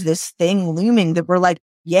 like there's this thing looming that we're like,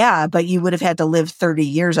 Yeah, but you would have had to live 30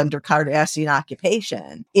 years under Cardassian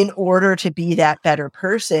occupation. In order to be that better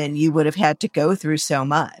person, you would have had to go through so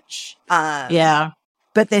much. Yeah.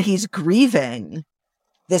 But that he's grieving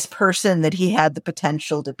this person that he had the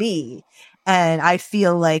potential to be. And I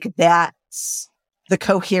feel like that's the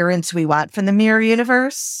coherence we want from the Mirror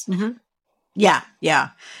Universe. Mm-hmm. Yeah. Yeah.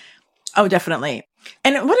 Oh, definitely.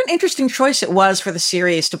 And what an interesting choice it was for the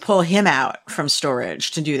series to pull him out from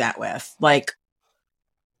storage to do that with. Like,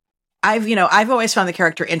 I've always found the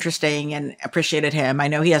character interesting and appreciated him. I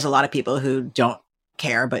know he has a lot of people who don't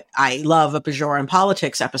care, but I love a Bajoran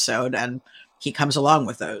politics episode, and he comes along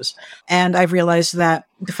with those. And I've realized that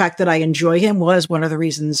the fact that I enjoy him was one of the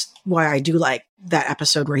reasons why I do like that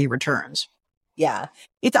episode where he returns. Yeah.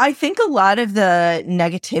 I think a lot of the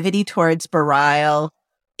negativity towards Bareil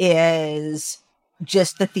is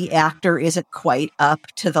just that the actor isn't quite up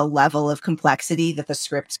to the level of complexity that the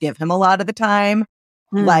scripts give him a lot of the time.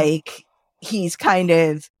 Like, he's kind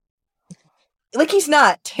of, like, he's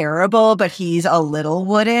not terrible, but he's a little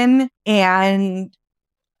wooden. And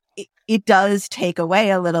it does take away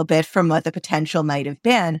a little bit from what the potential might have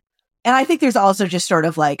been. And I think there's also just sort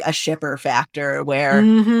of like a shipper factor where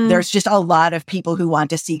there's just a lot of people who want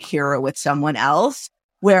to see Kira with someone else.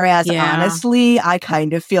 Whereas honestly, I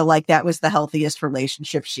kind of feel like that was the healthiest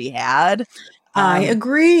relationship she had. I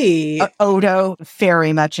agree. Odo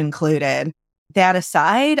very much included. That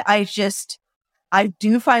aside, I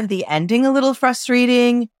do find the ending a little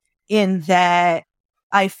frustrating in that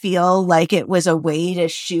I feel like it was a way to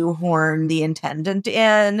shoehorn the Intendant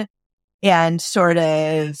in and sort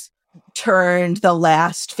of turned the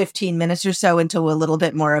last 15 minutes or so into a little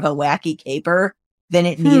bit more of a wacky caper than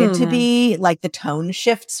it needed to be. Like, the tone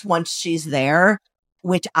shifts once she's there,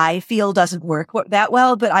 which I feel doesn't work that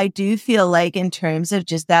well. But I do feel like in terms of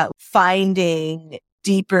just that finding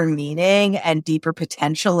deeper meaning and deeper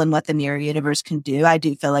potential in what the Mirror Universe can do, I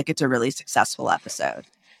do feel like it's a really successful episode.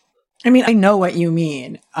 I mean, I know what you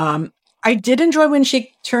mean. I did enjoy when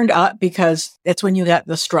she turned up because it's when you get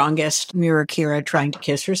the strongest Mirror Kira trying to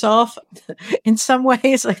kiss herself. In some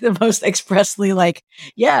ways, like the most expressly like,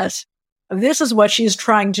 yes, this is what she's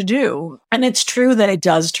trying to do. And it's true that it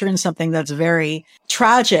does turn something that's very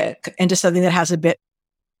tragic into something that has a bit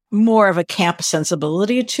more of a camp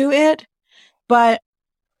sensibility to it. But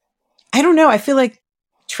I don't know. I feel like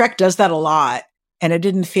Trek does that a lot, and it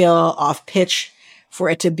didn't feel off pitch for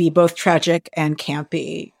it to be both tragic and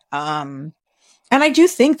campy. And I do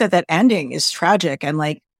think that ending is tragic. And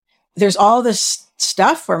like, there's all this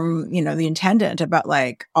stuff from, the Intendant about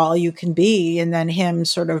like all you can be. And then him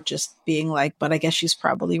sort of just being like, but I guess she's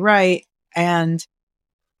probably right. And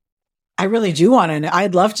I really do want to know.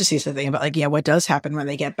 I'd love to see something about like, what does happen when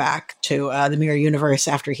they get back to the Mirror Universe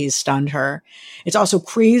after he's stunned her. It's also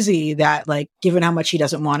crazy that like, given how much he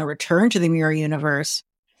doesn't want to return to the Mirror Universe,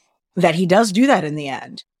 that he does do that in the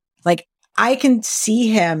end. Like, I can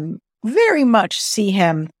very much see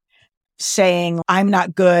him saying, I'm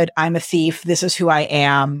not good. I'm a thief. This is who I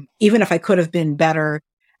am. Even if I could have been better,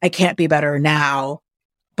 I can't be better now.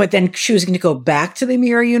 But then choosing to go back to the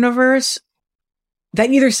Mirror Universe, that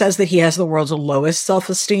either says that he has the world's lowest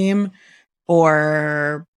self-esteem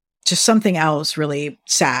or just something else really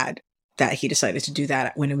sad that he decided to do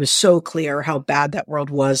that when it was so clear how bad that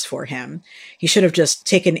world was for him. He should have just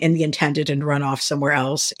taken in the Intendant and run off somewhere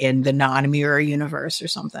else in the non-Mirror Universe or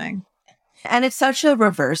something. And it's such a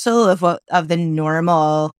reversal of the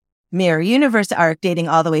normal Mirror Universe arc dating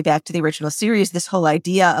all the way back to the original series. This whole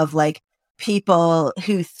idea of like people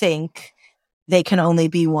who think they can only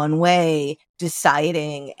be one way,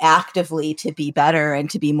 deciding actively to be better and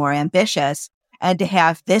to be more ambitious, and to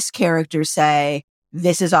have this character say,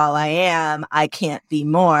 this is all I am, I can't be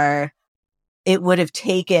more. It would have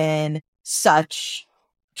taken such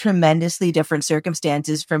tremendously different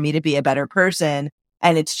circumstances for me to be a better person,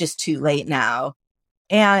 and it's just too late now.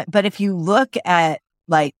 But if you look at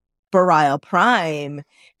like Bareil Prime,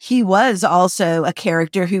 he was also a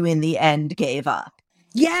character who in the end gave up.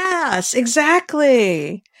 Yes,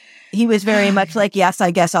 exactly. He was very much like, yes,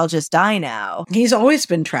 I guess I'll just die now. He's always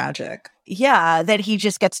been tragic. Yeah, that he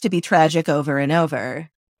just gets to be tragic over and over.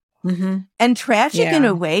 Mm-hmm. And tragic in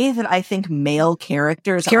a way that I think male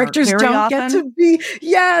characters don't often get to be.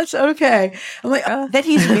 Yes, okay. I'm like, that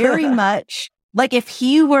he's very much like, if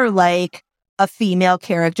he were like a female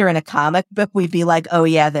character in a comic book, we'd be like, oh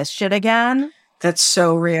yeah, this shit again. That's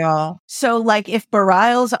so real. So like, if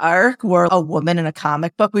Bareil's arc were a woman in a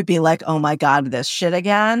comic book, we'd be like, oh my God, this shit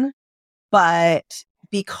again. But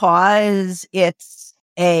because it's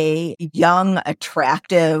a young,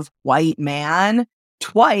 attractive white man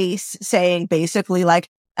twice saying basically like,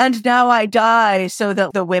 and now I die so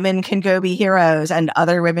that the women can go be heroes and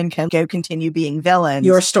other women can go continue being villains.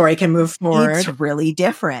 Your story can move forward. It's really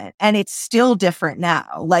different. And it's still different now.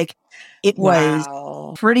 Like, it was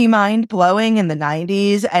Wow. pretty mind-blowing in the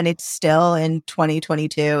 90s, and it's still in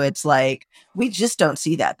 2022. It's like, we just don't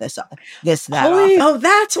see that often. Oh,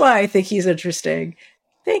 that's why I think he's interesting.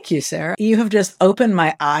 Thank you, Sarah. You have just opened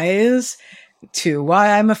my eyes to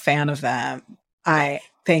why I'm a fan of them.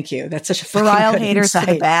 Thank you. That's such a Virile good haters insight.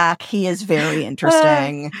 to the back. He is very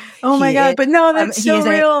interesting. Oh my God. But no, that's so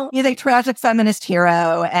real. He's a tragic feminist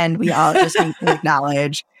hero, and we all just need to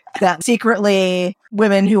acknowledge that secretly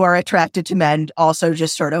women who are attracted to men also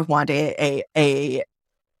just sort of want a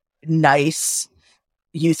nice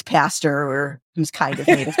youth pastor who's kind of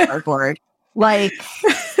made of cardboard. Like,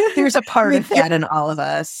 there's a part of that in all of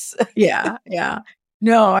us. Yeah.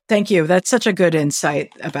 No, thank you. That's such a good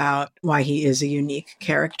insight about why he is a unique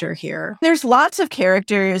character here. There's lots of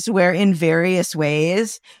characters where in various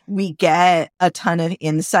ways we get a ton of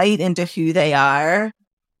insight into who they are.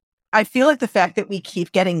 I feel like the fact that we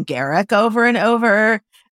keep getting Garak over and over,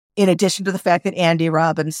 in addition to the fact that Andy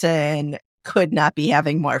Robinson could not be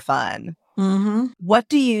having more fun. Mm-hmm. What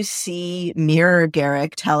do you see Mirror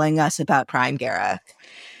Garak telling us about Prime Garak?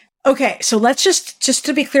 Okay, so let's just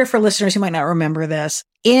to be clear for listeners who might not remember this,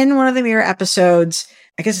 in one of the Mirror episodes,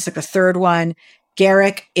 I guess it's like the third one,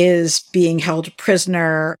 Garak is being held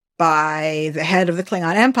prisoner by the head of the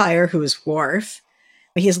Klingon Empire, who is Worf.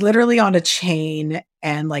 He's literally on a chain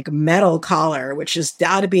and like metal collar, which is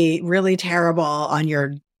got to be really terrible on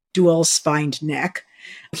your dual spined neck.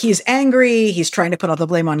 He's angry. He's trying to put all the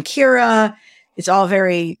blame on Kira. It's all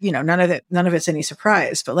very, none of it's any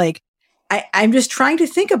surprise, but like, I'm just trying to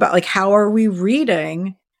think about like, how are we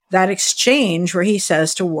reading that exchange where he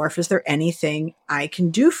says to Worf, is there anything I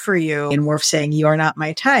can do for you? And Worf saying, you are not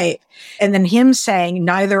my type. And then him saying,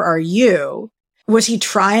 neither are you. Was he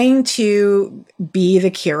trying to be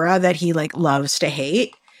the Kira that he like loves to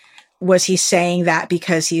hate? Was he saying that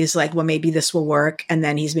because he's like, well, maybe this will work, and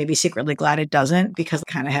then he's maybe secretly glad it doesn't because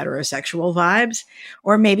kind of heterosexual vibes?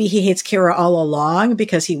 Or maybe he hates Kira all along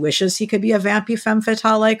because he wishes he could be a vampy femme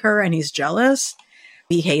fatale like her and he's jealous?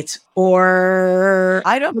 He hates, or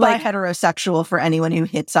I don't buy heterosexual for anyone who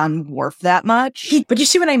hits on Worf that much. But you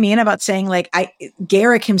see what I mean about saying like,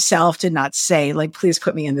 Garak himself did not say like, please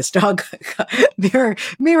put me in this dog. Mirror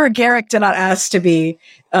Garak did not ask to be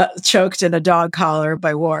choked in a dog collar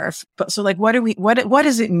by Worf. But so like, what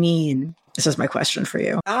does it mean? This is my question for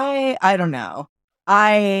you. I don't know.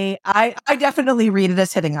 I definitely read it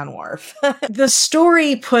as hitting on Worf. The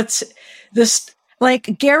story puts this. Like,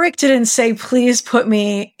 Garak didn't say, please put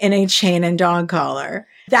me in a chain and dog collar.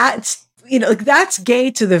 That's, that's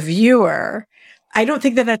gay to the viewer. I don't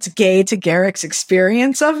think that that's gay to Garak's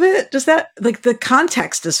experience of it. Does that, like, the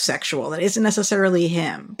context is sexual. It isn't necessarily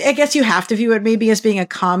him. I guess you have to view it maybe as being a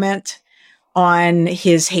comment on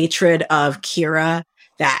his hatred of Kira,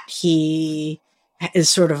 that he is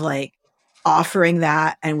sort of like offering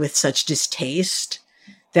that and with such distaste.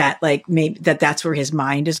 That like maybe that's where his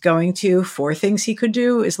mind is going to for things he could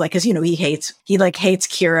do is like, cause he hates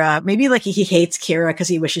Kira. Maybe like he hates Kira because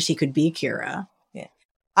he wishes he could be Kira. Yeah.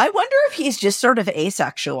 I wonder if he's just sort of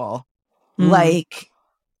asexual. Mm. Like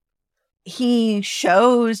he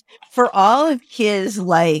shows for all of his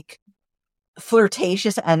like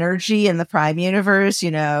flirtatious energy in the Prime universe,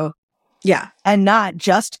 Yeah. And not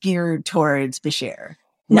just geared towards Bashir.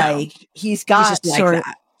 No. Like he's got just like sort of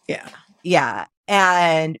that. Yeah. Yeah.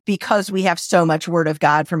 And because we have so much Word of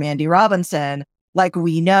God from Andy Robinson, like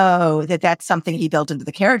we know that that's something he built into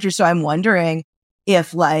the character. So I'm wondering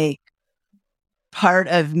if like part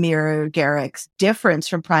of Mirror Garak's difference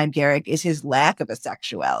from Prime Garak is his lack of a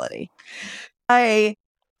sexuality.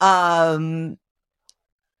 I'm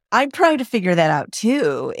trying to figure that out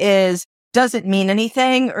too. Does it mean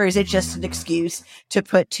anything, or is it just an excuse to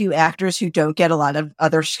put two actors who don't get a lot of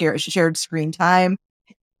other shared screen time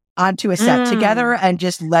onto a set together and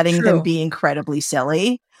just letting them be incredibly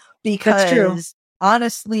silly? Because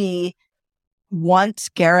honestly, once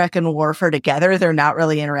Garak and Worf are together, they're not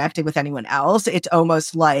really interacting with anyone else. It's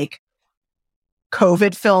almost like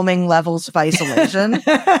COVID filming levels of isolation.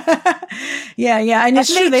 Yeah. And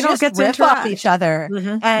it's true. They don't get to interact off each other.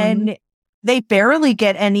 Mm-hmm, and they barely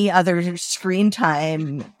get any other screen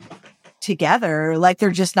time together. Like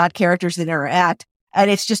they're just not characters that interact. And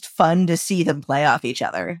it's just fun to see them play off each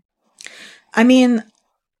other. I mean,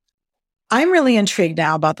 I'm really intrigued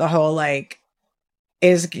now about the whole, like,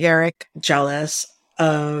 is Garak jealous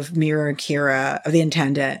of Mirror Kira, of the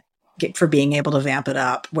Intendant, for being able to vamp it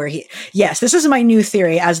up? Yes, this is my new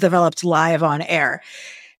theory as developed live on air.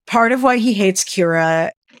 Part of why he hates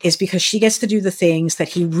Kira is because she gets to do the things that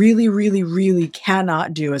he really, really, really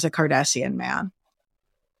cannot do as a Cardassian man.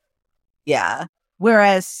 Yeah.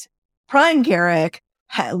 Whereas Prime Garak,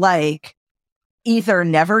 like, either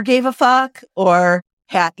never gave a fuck or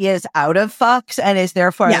is out of fucks and is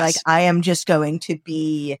therefore like, I am just going to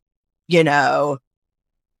be, you know,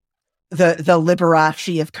 the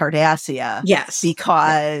Liberace of Cardassia. Yes.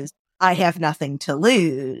 Because I have nothing to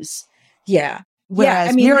lose. Yeah.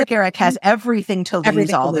 Whereas Mirror Garak has everything to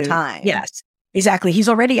lose all the time. Yes. Exactly. He's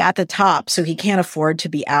already at the top, so he can't afford to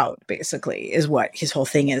be out, basically, is what his whole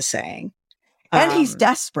thing is saying. And he's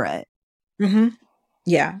desperate. Mm-hmm.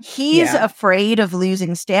 Yeah. He's afraid of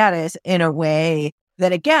losing status in a way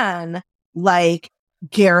that, again, like,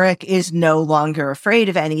 Garak is no longer afraid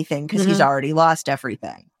of anything because he's already lost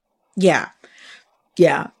everything. Yeah.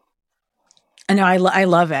 Yeah. I know. I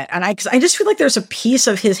love it. And I just feel like there's a piece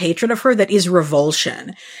of his hatred of her that is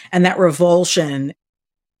revulsion. And that revulsion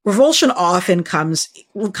often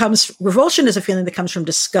revulsion is a feeling that comes from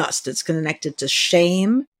disgust. It's connected to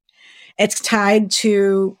shame. Which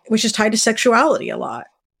is tied to sexuality a lot.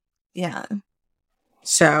 Yeah.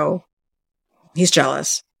 So he's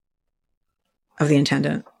jealous of the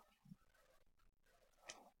Intendant.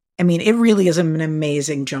 I mean, it really is an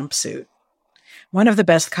amazing jumpsuit. One of the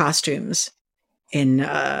best costumes in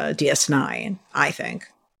DS9, I think.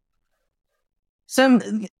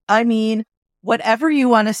 I mean, whatever you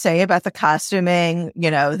want to say about the costuming,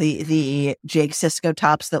 you know, the Jake Sisko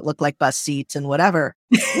tops that look like bus seats and whatever,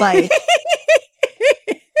 like.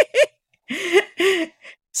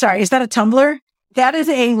 Sorry, is that a Tumblr? That is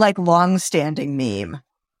a like long-standing meme.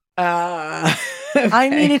 Okay. I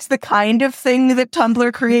mean, it's the kind of thing that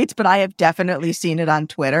Tumblr creates, but I have definitely seen it on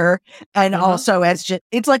Twitter. And also it's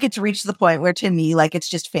like it's reached the point where, to me, like, it's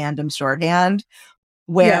just fandom shorthand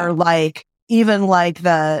where like even like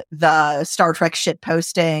the Star Trek shit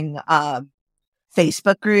posting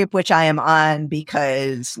Facebook group, which I am on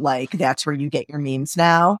because like that's where you get your memes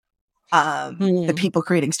now. The people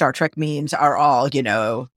creating Star Trek memes are all, you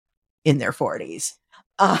know, in their 40s.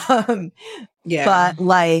 But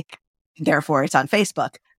like, therefore it's on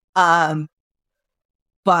Facebook.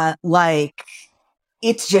 But like,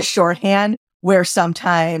 it's just shorthand where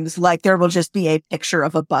sometimes like there will just be a picture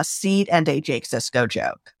of a bus seat and a Jake Sisko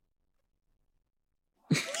joke.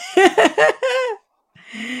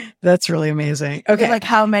 That's really amazing. Okay. Like,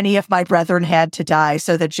 how many of my brethren had to die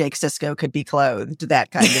so that Jake Sisko could be clothed?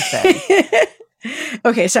 That kind of thing.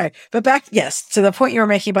 Okay, sorry. But back, yes, to the point you were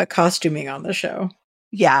making about costuming on the show.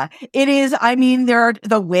 Yeah, it is. I mean,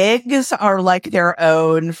 the wigs are like their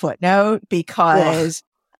own footnote because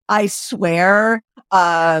I swear,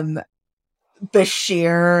 Bashir,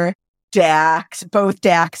 Dax, both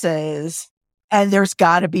Daxes, and there's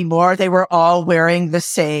got to be more. They were all wearing the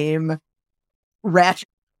same ratchet,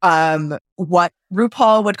 what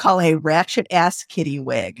RuPaul would call a ratchet ass kitty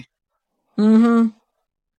wig. Mm-hmm.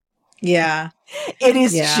 Yeah. It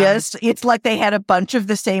is just, it's like they had a bunch of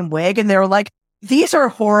the same wig and they were like, these are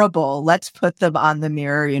horrible. Let's put them on the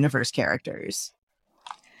Mirror Universe characters.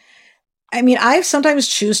 I mean, I sometimes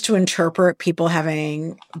choose to interpret people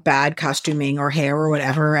having bad costuming or hair or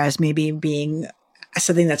whatever as maybe being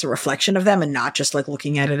something that's a reflection of them and not just like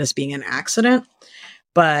looking at it as being an accident.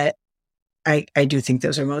 But I do think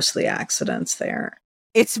those are mostly accidents there.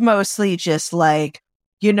 It's mostly just like,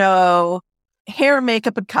 you know, hair,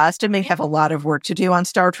 makeup, and costuming have a lot of work to do on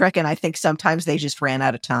Star Trek. And I think sometimes they just ran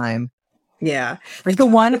out of time. Yeah. Like the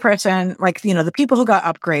one person, like, you know, the people who got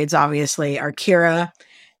upgrades obviously are Kira.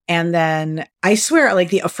 And then I swear, like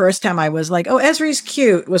the first time I was like, oh, Ezri's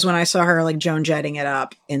cute was when I saw her like Joan Jetting it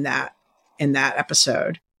up in that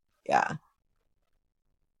episode. Yeah.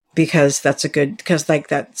 Because like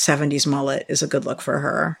that 70s mullet is a good look for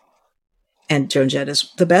her. And Joan Jett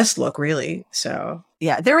is the best look, really. So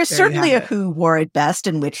yeah, there is certainly a who wore it best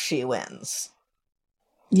in which she wins.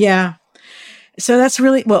 Yeah. So that's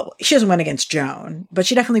really, well, she doesn't win against Joan, but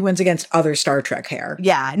she definitely wins against other Star Trek hair.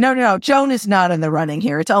 Yeah, no. Joan is not in the running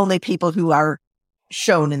here. It's only people who are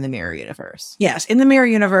shown in the Mirror Universe. Yes, in the Mirror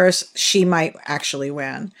Universe, she might actually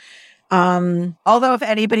win. Although if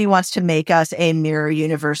anybody wants to make us a Mirror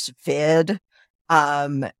Universe vid,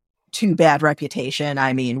 too bad reputation,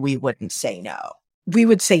 I mean, we wouldn't say no. We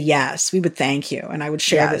would say yes. We would thank you. And I would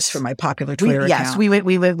share this for my popular Twitter account. Yes,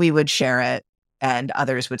 we would share it and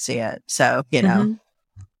others would see it. So, you know,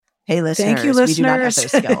 hey, listeners, thank you, listeners. We do not have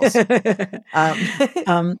those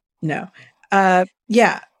skills. No.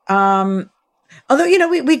 Yeah. Although, you know,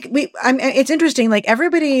 it's interesting, like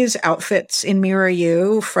everybody's outfits in Mirror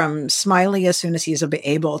U, from Smiley as soon as he's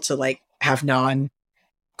able to like have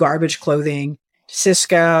non-garbage clothing,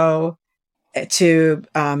 Sisko, to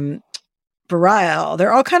Burial,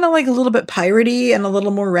 they're all kind of like a little bit piratey and a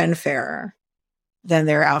little more Ren Fair than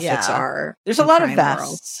their outfits are. There's a lot of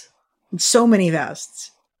vests. So many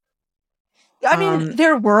vests. I mean,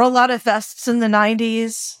 there were a lot of vests in the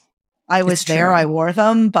 90s. I was there, true. I wore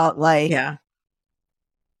them, but like... Yeah.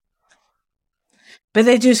 But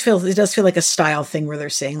it does feel like a style thing where they're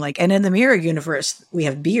saying like, and in the Mirror universe, we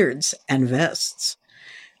have beards and vests.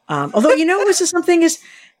 Although, this is something is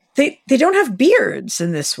they don't have beards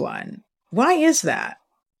in this one. Why is that?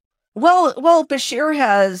 Well, Bashir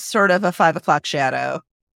has sort of a 5 o'clock shadow,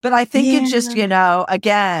 but I think it's just,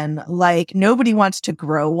 again, like nobody wants to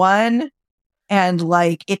grow one, and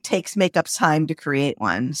like it takes makeup time to create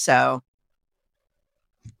one. So,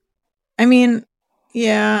 I mean,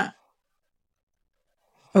 yeah.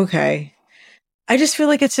 Okay. I just feel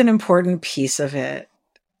like it's an important piece of it,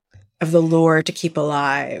 of the lore to keep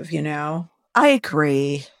alive, I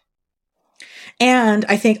agree. And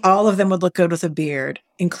I think all of them would look good with a beard,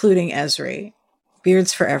 including Ezri.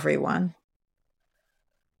 Beards for everyone.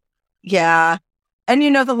 Yeah. And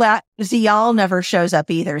the Ziyal never shows up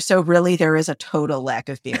either. So really there is a total lack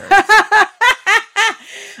of beards.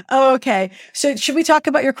 Oh, okay. So should we talk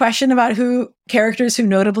about your question about characters who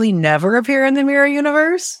notably never appear in the Mirror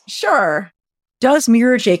universe? Sure. Does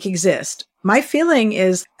Mirror Jake exist? My feeling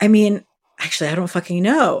is, actually, I don't fucking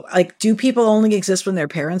know. Like, do people only exist when their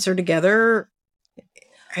parents are together?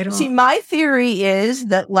 I don't see. My theory is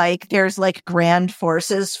that like there's like grand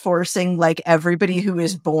forces forcing like everybody who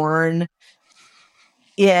is born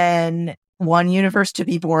in one universe to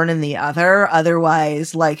be born in the other.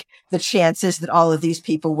 Otherwise, like the chances that all of these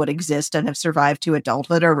people would exist and have survived to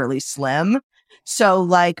adulthood are really slim. So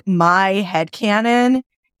like my headcanon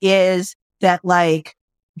is that like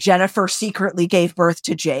Jennifer secretly gave birth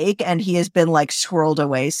to Jake and he has been like squirreled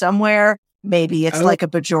away somewhere. Maybe it's like a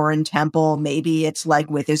Bajoran temple. Maybe it's like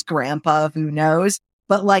with his grandpa, who knows?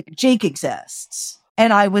 But like Jake exists.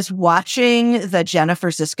 And I was watching the Jennifer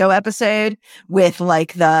Sisko episode with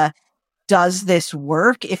like does this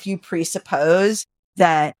work if you presuppose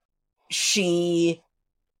that she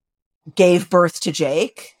gave birth to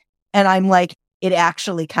Jake? And I'm like, it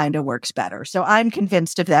actually kind of works better. So I'm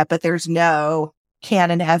convinced of that, but there's no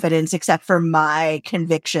canon evidence except for my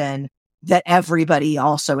conviction that everybody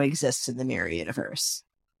also exists in the Mirror universe.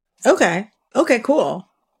 Okay, cool.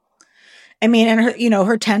 And her,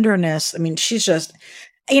 her tenderness, she's just,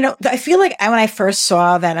 I feel like when I first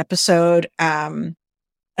saw that episode,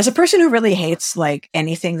 as a person who really hates like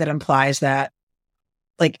anything that implies that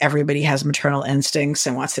like everybody has maternal instincts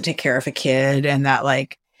and wants to take care of a kid, and that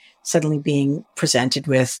like suddenly being presented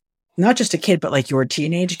with not just a kid, but like your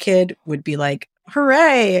teenage kid would be like,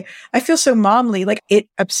 hooray, I feel so momly. Like it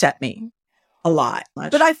upset me a lot.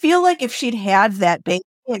 But I feel like if she'd had that baby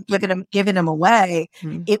and given him away,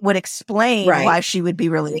 it would explain why she would be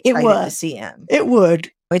really excited to see him. It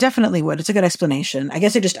would. I definitely would. It's a good explanation. I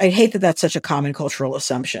guess I hate that that's such a common cultural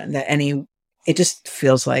assumption that it just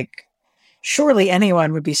feels like surely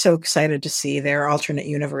anyone would be so excited to see their alternate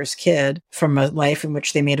universe kid from a life in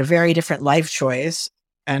which they made a very different life choice.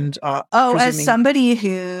 And as somebody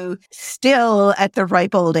who still at the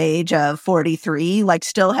ripe old age of 43, like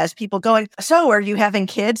still has people going, so are you having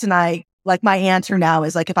kids? And I like my answer now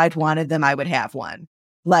is like, if I'd wanted them, I would have one.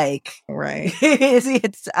 Like, right.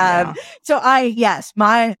 So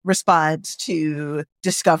my response to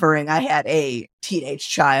discovering I had a teenage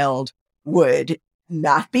child would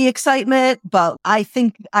not be excitement, but I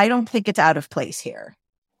don't think it's out of place here.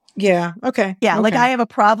 Yeah. Okay. Yeah. Okay. Like I have a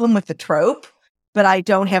problem with the trope, but I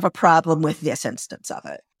don't have a problem with this instance of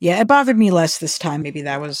it. Yeah, it bothered me less this time. Maybe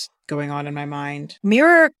that was going on in my mind.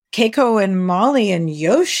 Mirror, Keiko, and Molly and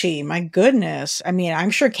Yoshi. My goodness.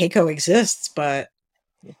 I'm sure Keiko exists, but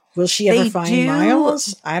will she ever find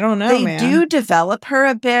Miles? I don't know, man. They do develop her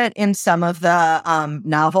a bit in some of the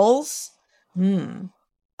novels.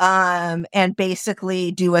 And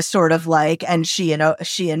basically do a sort of like, and she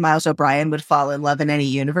and Miles O'Brien would fall in love in any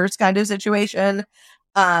universe kind of situation.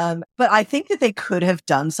 But I think that they could have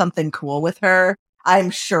done something cool with her.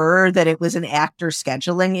 I'm sure that it was an actor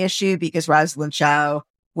scheduling issue because Rosalind Chow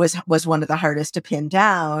was one of the hardest to pin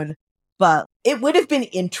down, but it would have been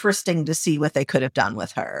interesting to see what they could have done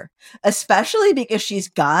with her, especially because she's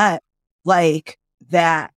got like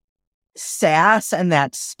that sass and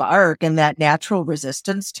that spark and that natural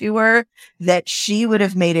resistance to her that she would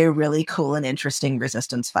have made a really cool and interesting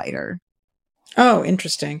resistance fighter. Oh,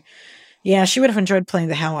 interesting. Yeah, she would have enjoyed playing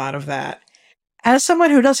the hell out of that. As someone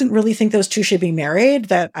who doesn't really think those two should be married,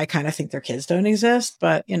 that I kind of think their kids don't exist,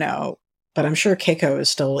 but But I'm sure Keiko is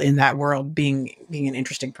still in that world being an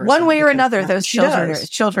interesting person. One way or because another, that's those what she does.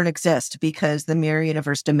 children exist because the mirror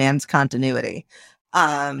universe demands continuity.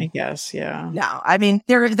 I guess, yeah. No, I mean,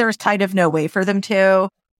 there's kind of no way for them to,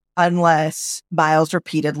 unless Miles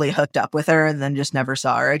repeatedly hooked up with her and then just never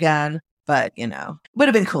saw her again. But, you know, would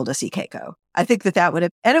have been cool to see Keiko. I think that would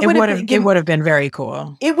have, and it would have been very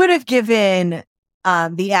cool. It would have given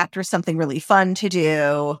the actress something really fun to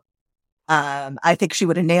do. I think she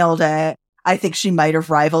would have nailed it. I think she might have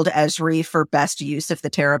rivaled Esri for best use of the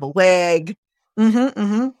terrible wig.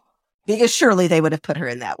 Because surely they would have put her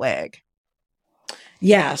in that wig.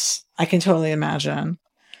 Yes, I can totally imagine.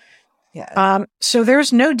 Yeah. So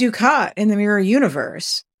there's no Dukat in the Mirror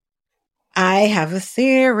Universe. I have a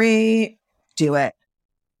theory. Do it.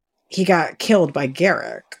 He got killed by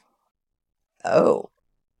Garrick. Oh.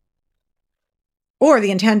 Or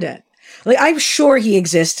the Intendant. Like, I'm sure he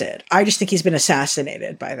existed. I just think he's been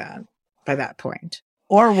assassinated by that point.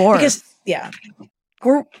 Or Worf. Because,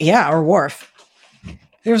 or Worf.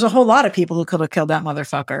 There's a whole lot of people who could have killed that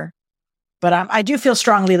motherfucker. But I do feel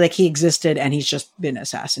strongly like he existed and he's just been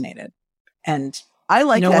assassinated. And I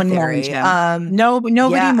like no that one theory. mourned him. Nobody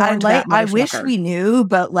mourned that motherfucker. I wish we knew,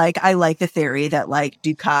 but like, I like the theory that like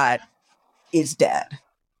Dukat is dead.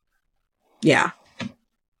 Yeah.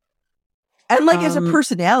 And like as a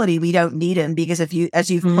personality, we don't need him because as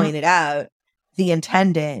you've pointed out, the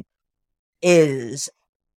Intendant is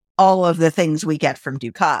all of the things we get from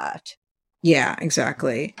Dukat. Yeah,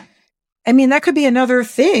 exactly. I mean, that could be another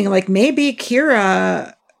thing. Like maybe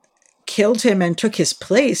Kira killed him and took his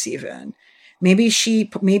place even.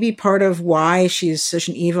 Maybe part of why she's such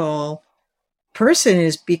an evil person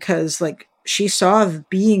is because like she saw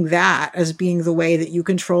being that as being the way that you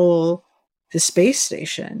control the space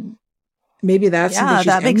station. Maybe that's something she's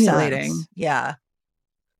that makes emulating. Sense. Yeah.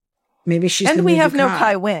 Maybe she's and we have no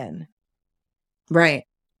Kai Wynn. Right.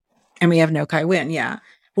 And we have no Kai Wynn, yeah.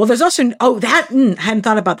 Well, there's also I hadn't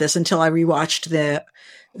thought about this until I rewatched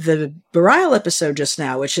the Burial episode just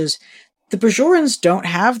now, which is the Bajorans don't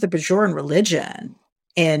have the Bajoran religion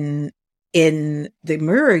in the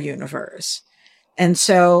Mirror universe. And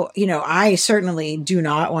so, you know, I certainly do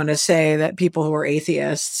not want to say that people who are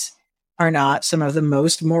atheists are not some of the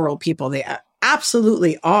most moral people. They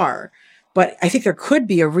absolutely are. But I think there could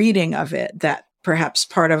be a reading of it that perhaps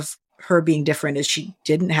part of her being different is she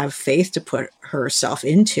didn't have faith to put herself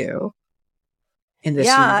into in this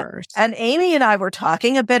universe. And Amy and I were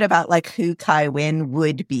talking a bit about like who Kai Wynn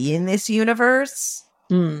would be in this universe.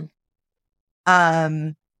 And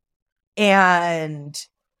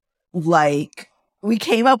like we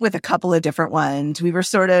came up with a couple of different ones. We were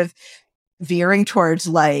sort of veering towards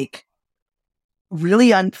like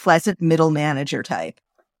really unpleasant middle manager type.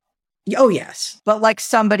 Oh, yes. But like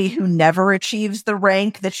somebody who never achieves the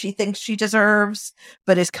rank that she thinks she deserves,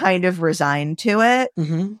 but is kind of resigned to it.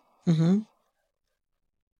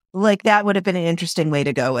 Like that would have been an interesting way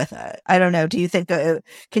to go with it. I don't know. Do you think,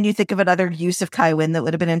 can you think of another use of Kai Wynn that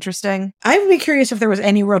would have been interesting? I would be curious if there was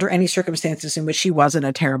any world or any circumstances in which she wasn't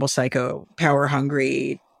a terrible psycho, power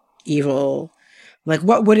hungry, evil. Like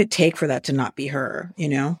what would it take for that to not be her, you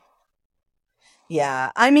know?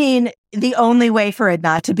 Yeah. I mean, the only way for it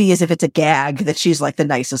not to be is if it's a gag that she's like the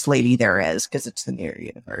nicest lady there is because it's the Mirror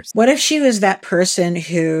Universe. What if she was that person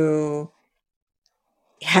who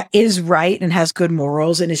is right and has good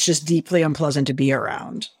morals and is just deeply unpleasant to be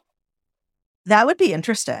around? That would be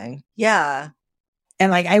interesting. Yeah.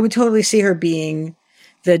 And like, I would totally see her being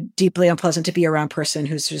the deeply unpleasant to be around person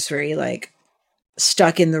who's just very like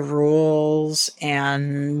stuck in the rules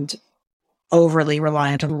and overly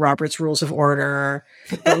reliant on Robert's rules of order.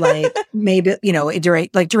 But like maybe, you know,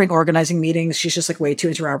 during organizing meetings, she's just like way too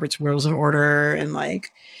into Robert's rules of order and like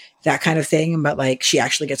that kind of thing. But like she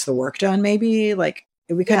actually gets the work done, maybe. Like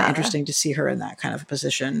it'd be kind of interesting to see her in that kind of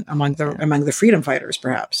position among the freedom fighters,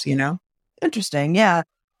 perhaps, you know? Interesting. Yeah.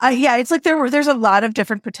 It's like there's a lot of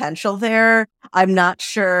different potential there. I'm not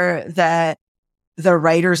sure that the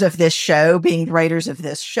writers of this show, being writers of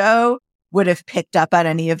this show, would have picked up on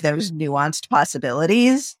any of those nuanced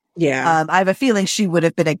possibilities. Yeah. I have a feeling she would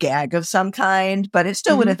have been a gag of some kind, but it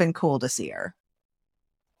still would have been cool to see her.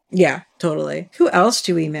 Yeah, totally. Who else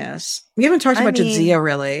do we miss? We haven't talked about Jadzia,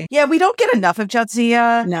 really. Yeah, we don't get enough of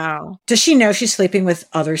Jadzia. No. Does she know she's sleeping with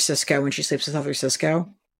other Cisco when she sleeps with other Cisco?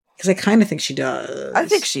 Because I kind of think she does. I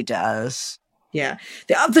think she does. Yeah.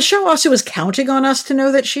 The show also is counting on us to know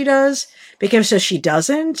that she does, because if she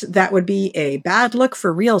doesn't, that would be a bad look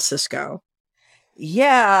for real Cisco.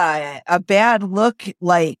 Yeah, a bad look,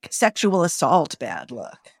 like sexual assault bad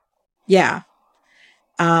look. Yeah.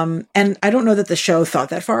 And I don't know that the show thought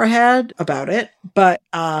that far ahead about it, but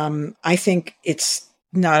I think it's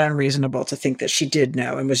not unreasonable to think that she did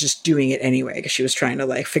know and was just doing it anyway because she was trying to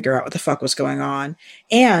like figure out what the fuck was going on.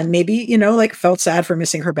 And maybe, you know, like felt sad for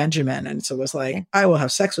missing her Benjamin. And so was like, I will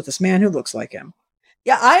have sex with this man who looks like him.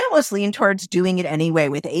 Yeah, I almost lean towards doing it anyway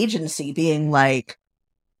with agency, being like,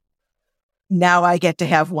 now I get to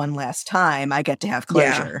have one last time. I get to have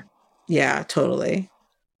closure. Yeah, totally.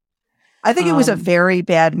 I think it was a very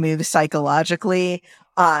bad move psychologically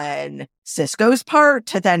on Sisko's part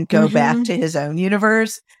to then go back to his own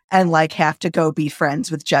universe and like have to go be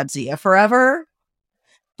friends with Jadzia forever.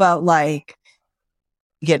 But like,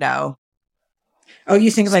 you know. Oh,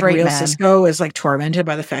 you think like real Sisko is like tormented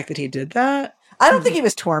by the fact that he did that? I don't think he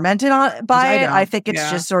was tormented by it. I think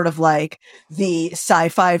it's just sort of like the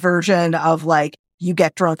sci-fi version of like, you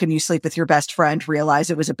get drunk and you sleep with your best friend, realize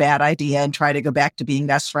it was a bad idea and try to go back to being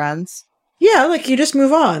best friends. Yeah, like you just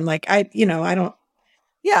move on. Like I don't.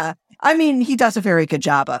 Yeah, I mean, he does a very good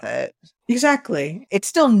job of it. Exactly. It's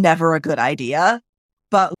still never a good idea,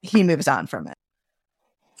 but he moves on from it.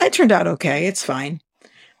 It turned out okay. It's fine.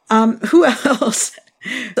 Who else?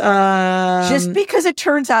 Just because it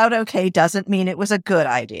turns out okay doesn't mean it was a good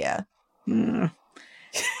idea. Is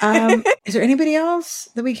there anybody else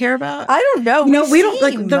that we care about? I don't know. No, we don't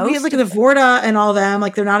like the Vorta and all them.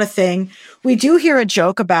 Like they're not a thing. We do hear a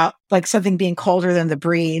joke about like something being colder than the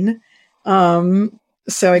Breen.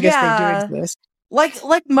 So I guess they do exist.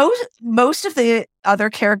 Like most of the other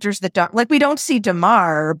characters that don't like we don't see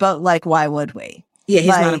Damar, but like why would we? Yeah, he's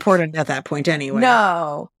not important at that point anyway.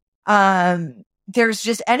 No. There's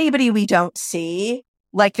just anybody we don't see.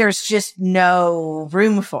 Like there's just no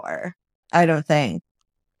room for. I don't think.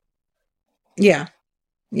 Yeah.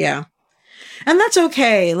 Yeah. And that's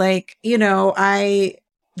okay. Like, you know,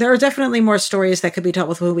 there are definitely more stories that could be told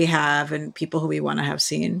with who we have and people who we want to have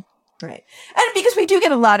seen. Right. And because we do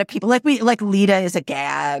get a lot of people, like Lita is a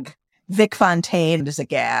gag. Vic Fontaine is a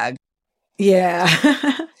gag. Yeah.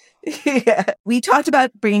 Yeah. We talked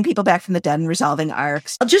about bringing people back from the dead and resolving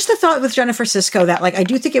arcs. Just the thought with Jennifer Sisko that like, I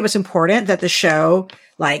do think it was important that the show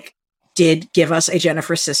like did give us a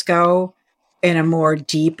Jennifer Sisko in a more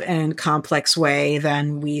deep and complex way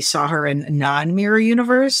than we saw her in non-Mirror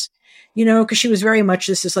universe, you know, because she was very much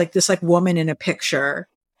this woman in a picture,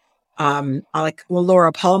 like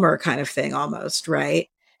Laura Palmer kind of thing almost, right?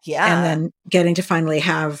 Yeah. And then getting to finally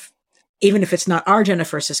have, even if it's not our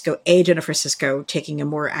Jennifer Sisko, a Jennifer Sisko taking a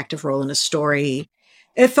more active role in a story.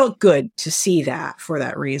 It felt good to see that for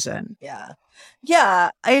that reason. Yeah.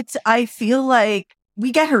 Yeah. I feel like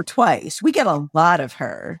we get her twice. We get a lot of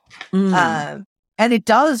her. And it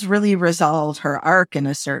does really resolve her arc in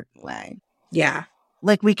a certain way. Yeah.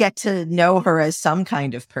 Like we get to know her as some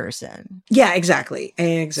kind of person. Yeah, exactly.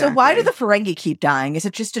 So why do the Ferengi keep dying? Is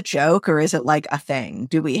it just a joke or is it like a thing?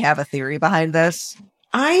 Do we have a theory behind this?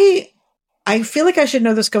 I feel like I should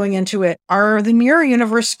know this going into it. Are the Mirror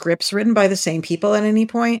Universe scripts written by the same people at any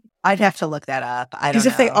point? I'd have to look that up. I don't know. Because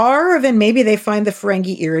if they are, then maybe they find the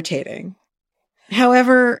Ferengi irritating.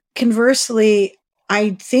 However, conversely,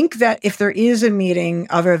 I think that if there is a meeting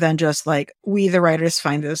other than just like, we, the writers,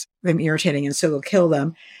 find them irritating and so we'll kill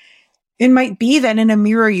them, it might be that in a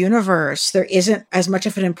Mirror Universe, there isn't as much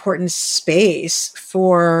of an important space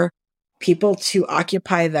for people to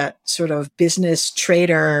occupy that sort of business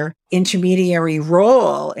trader intermediary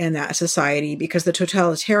role in that society because the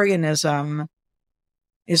totalitarianism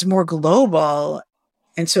is more global.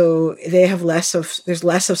 And so there's less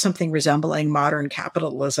of something resembling modern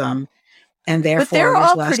capitalism. And therefore, but they're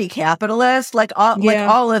all pretty capitalist, like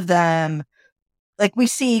all of them. Like we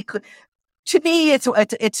see, to me, it's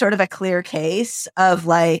sort of a clear case of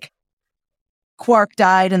like Quark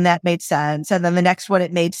died and that made sense. And then the next one,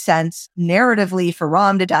 it made sense narratively for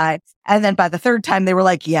Rom to die. And then by the third time, they were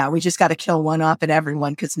like, yeah, we just got to kill one off and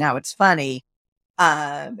everyone because now it's funny.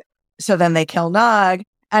 So then they kill Nog.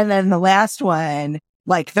 And then the last one,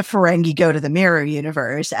 like the Ferengi go to the Mirror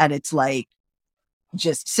Universe and it's like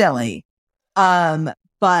just silly. But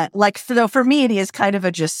like, so for me, it is kind of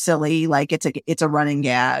a just silly, like it's a running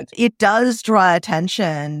gag. It does draw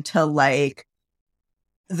attention to like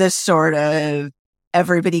this sort of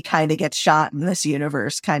everybody kind of gets shot in this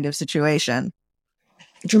universe kind of situation.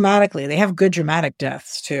 Dramatically. They have good dramatic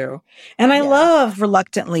deaths too. And I love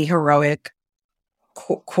reluctantly heroic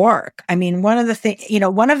Quark. I mean, one of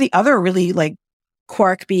the other really like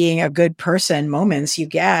Quark being a good person moments you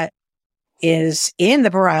get is in the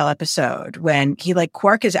Bareil episode when he like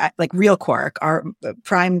Quark is at like real Quark, our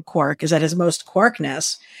prime Quark is at his most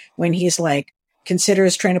Quarkness when he's like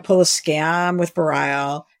considers trying to pull a scam with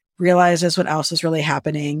Bareil, realizes what else is really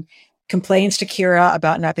happening, complains to Kira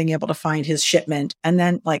about not being able to find his shipment, and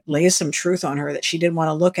then like lays some truth on her that she didn't want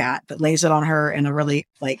to look at, but lays it on her in a really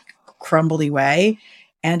like crumbly way.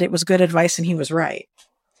 And it was good advice, and he was right.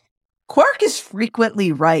 Quark is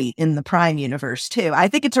frequently right in the Prime universe, too. I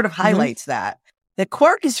think it sort of highlights that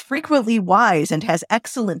Quark is frequently wise and has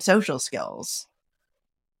excellent social skills.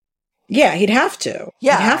 Yeah, he'd have to.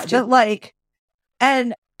 Yeah, he'd have to. but like,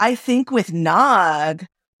 and I think with Nog,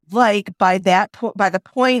 like by the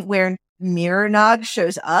point where Mirror Nog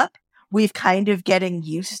shows up, we've kind of gotten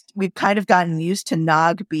used to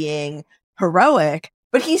Nog being heroic,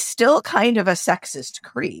 but he's still kind of a sexist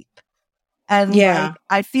creep. And like,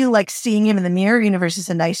 I feel like seeing him in the Mirror universe is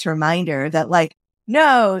a nice reminder that like,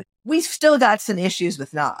 no, we've still got some issues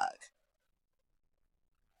with Nog.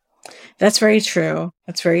 That's very true.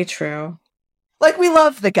 That's very true. Like, we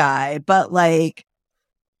love the guy, but like,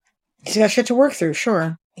 he's got shit to work through.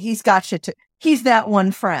 Sure. He's that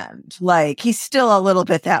one friend. Like, he's still a little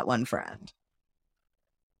bit that one friend.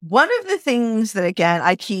 One of the things that, again,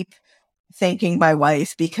 I keep thanking my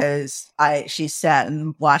wife because she sat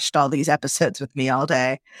and watched all these episodes with me all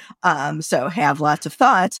day. So have lots of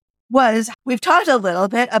thoughts. We've talked a little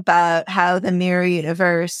bit about how the Mirror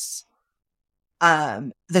universe,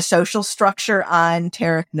 the social structure on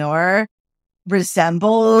Terok Nor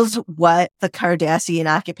resembles what the Cardassian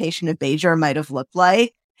occupation of Bajor might have looked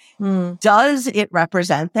like. Does it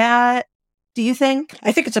represent that, do you think?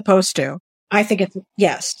 I think it's supposed to.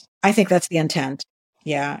 Yes. I think that's the intent.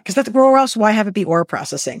 Yeah. Because that's where else, why have it be ore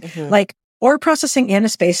processing? Like, ore processing in a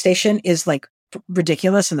space station is like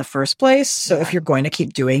ridiculous in the first place. So if you're going to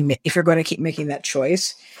keep making that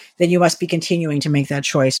choice, then you must be continuing to make that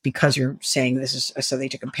choice because you're saying this is something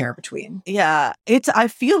to compare between. Yeah. I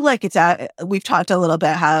feel like we've talked a little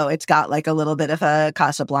bit how it's got like a little bit of a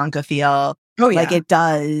Casablanca feel. Oh, yeah. Like it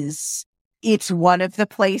does. It's one of the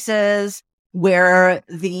places where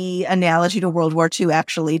the analogy to World War II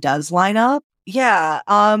actually does line up. Yeah.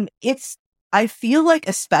 I feel like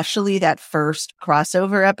especially that first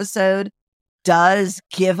crossover episode does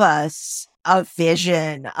give us a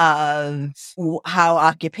vision of how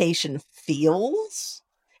occupation feels.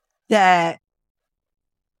 That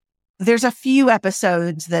there's a few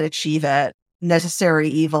episodes that achieve it. Necessary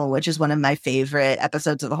Evil, which is one of my favorite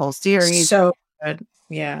episodes of the whole series. So good.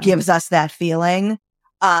 Yeah. Gives us that feeling.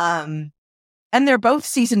 And they're both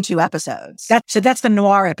season 2 episodes. That's the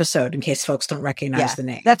Noir episode, in case folks don't recognize the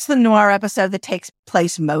name. That's the Noir episode that takes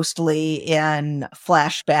place mostly in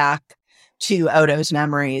flashback to Odo's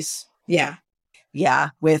memories. Yeah. Yeah,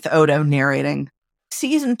 with Odo narrating.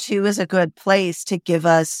 Season 2 is a good place to give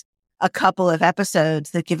us a couple of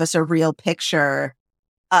episodes that give us a real picture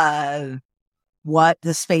of what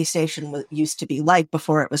the space station used to be like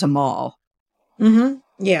before it was a mall.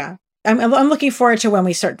 Yeah. I'm looking forward to when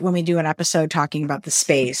we do an episode talking about the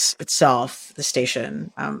space itself, the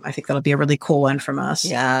station. I think that'll be a really cool one from us.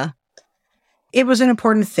 Yeah. It was an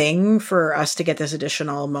important thing for us to get this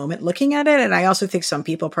additional moment looking at it. And I also think some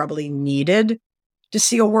people probably needed to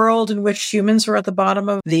see a world in which humans were at the bottom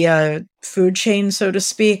of the food chain, so to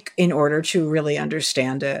speak, in order to really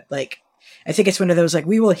understand it. Like, I think it's one of those, like,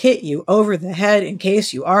 we will hit you over the head in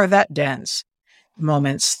case you are that dense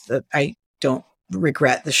moments that I don't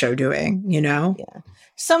regret the show doing, you know? Yeah.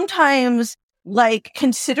 Sometimes, like,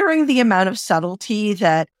 considering the amount of subtlety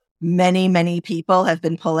that many, many people have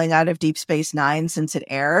been pulling out of Deep Space Nine since it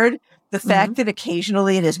aired, the fact that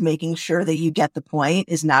occasionally it is making sure that you get the point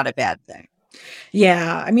is not a bad thing.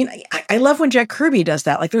 Yeah. I mean, I love when Jack Kirby does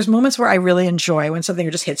that. Like, there's moments where I really enjoy when something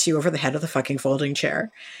just hits you over the head of the fucking folding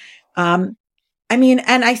chair. I mean,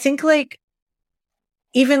 and I think like,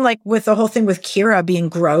 even like with the whole thing with Kira being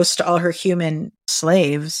gross to all her human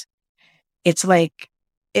slaves, it's like,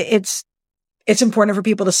 it's important for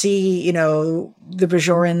people to see, you know, the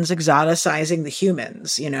Bajorans exoticizing the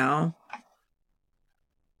humans, you know?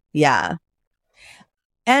 Yeah.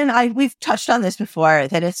 And we've touched on this before,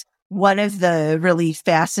 that it's one of the really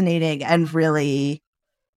fascinating and really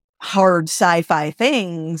hard sci-fi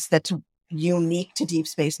things that's unique to Deep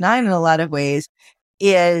Space Nine in a lot of ways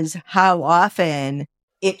is how often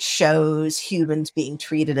it shows humans being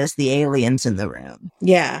treated as the aliens in the room.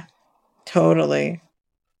 Yeah, totally.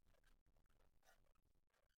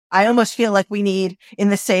 I almost feel like we need, in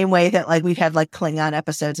the same way that like we've had like Klingon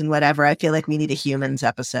episodes and whatever, I feel like we need a humans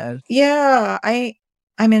episode. Yeah,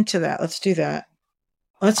 I'm into that. Let's do that.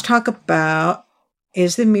 Let's talk about,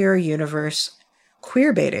 is the Mirror universe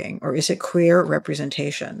queer baiting or is it queer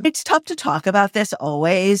representation? It's tough to talk about this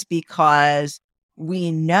always because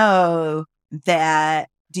we know that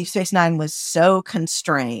Deep Space Nine was so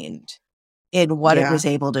constrained in what it was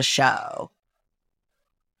able to show.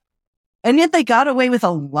 And yet they got away with a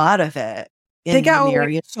lot of it. They got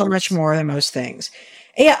away with so much more than most things.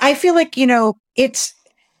 Yeah, I feel like, it's,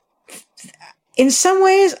 in some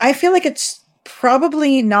ways, I feel like it's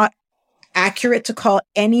probably not accurate to call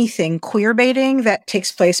anything queer baiting that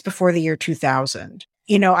takes place before the year 2000.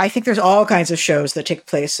 I think there's all kinds of shows that take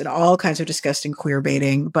place and all kinds of disgusting queer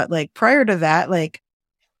baiting, but like prior to that, like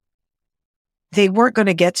they weren't going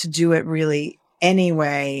to get to do it really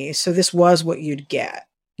anyway. So this was what you'd get.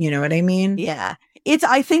 You know what I mean? Yeah.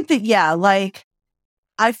 I think that, yeah, like,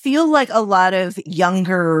 I feel like a lot of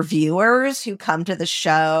younger viewers who come to the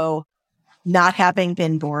show not having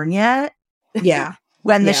been born yet. Yeah.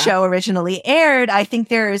 When the show originally aired, I think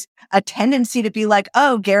there's a tendency to be like,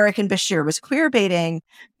 oh, Garrick and Bashir was queer baiting,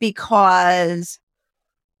 because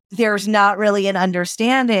there's not really an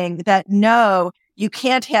understanding that, no, you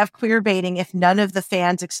can't have queer baiting if none of the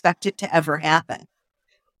fans expect it to ever happen.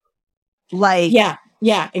 Like, yeah,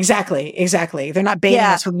 exactly. They're not baiting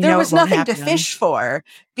us when we know there was nothing to happen. fish for,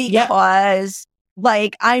 because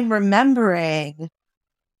like, I'm remembering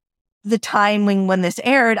the time when this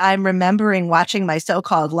aired, I'm remembering watching My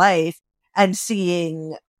So-Called Life and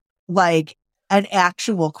seeing like an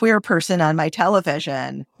actual queer person on my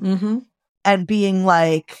television and being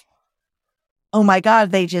like, oh my God,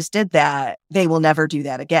 they just did that. They will never do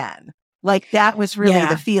that again. Like, that was really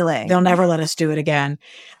the feeling. They'll never let us do it again.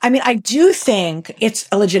 I mean, I do think it's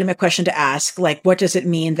a legitimate question to ask, like, what does it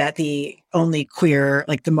mean that the only queer,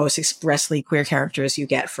 like the most expressly queer characters you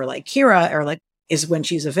get for like Kira are like, is when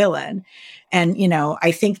she's a villain. And,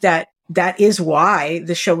 I think that is why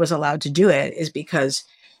the show was allowed to do it, is because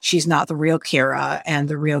she's not the real Kira, and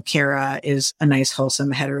the real Kira is a nice,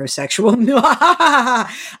 wholesome, heterosexual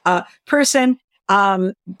person.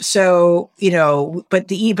 So, but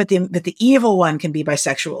the evil one can be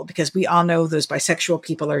bisexual, because we all know those bisexual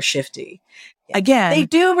people are shifty. Again, they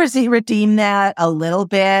do redeem that a little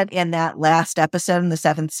bit in that last episode in the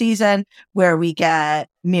 7th season, where we get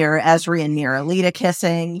Mira Esri and Mira Lita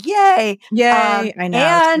kissing. Yay! I know.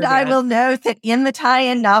 And I will note that in the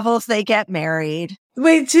tie-in novels, they get married.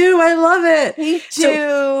 They do. I love it. They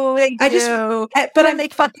do. They do. But I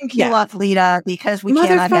make fucking kill off Lita, because we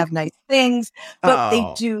cannot have nice things. But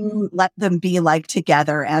they do let them be like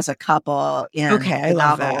together as a couple in I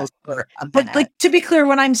love novels. But like, to be clear,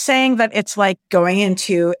 when I'm saying that it's like going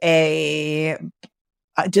into a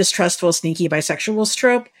distrustful, sneaky bisexual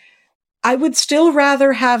trope, I would still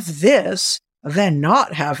rather have this than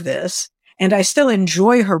not have this. And I still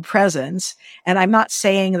enjoy her presence. And I'm not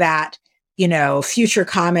saying that, future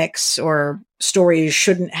comics or stories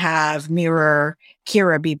shouldn't have Mirror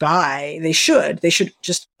Kira be bi. They should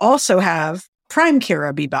just also have Prime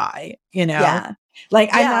Kira be bi, Yeah. Like,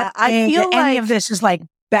 I'm not saying that any of this is like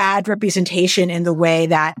bad representation in the way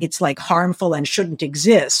that it's like harmful and shouldn't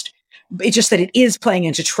exist. It's just that it is playing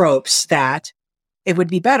into tropes that it would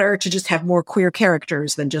be better to just have more queer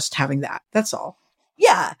characters than just having that. That's all.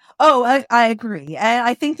 Yeah. Oh, I agree. And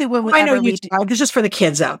I think that I know you do. It's just for the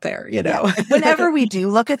kids out there, Whenever we do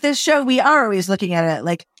look at this show, we are always looking at it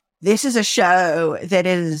like, this is a show that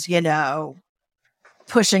is,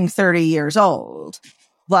 pushing 30 years old.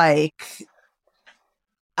 Like,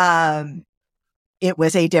 it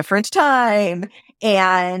was a different time.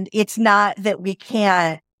 And it's not that we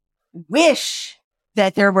can't wish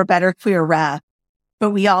that there were better queer rep, but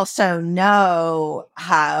we also know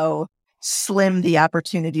how slim the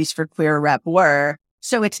opportunities for queer rep were.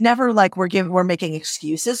 So it's never like we're making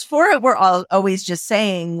excuses for it. We're always just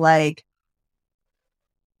saying, like,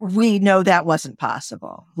 we know that wasn't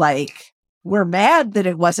possible. Like, we're mad that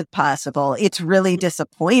it wasn't possible. It's really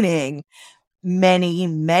disappointing. Many,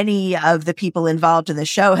 many of the people involved in the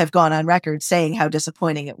show have gone on record saying how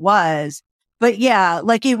disappointing it was. But yeah,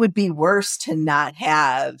 like, it would be worse to not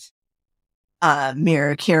have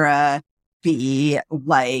Mira Kira be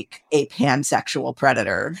like a pansexual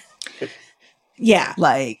predator. Yeah.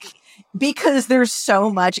 Like, because there's so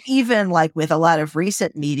much, even like with a lot of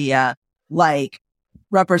recent media, like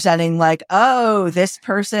representing like, oh, this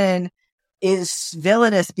person is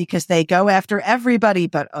villainous because they go after everybody,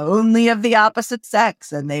 but only of the opposite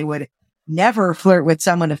sex. And they would never flirt with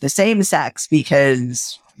someone of the same sex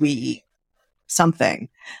because something.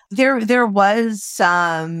 There was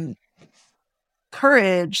some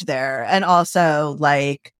courage there. And also,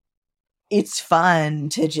 like, it's fun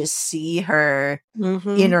to just see her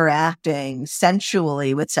interacting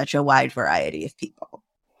sensually with such a wide variety of people.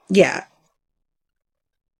 Yeah.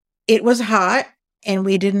 It was hot, and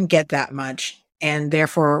we didn't get that much. And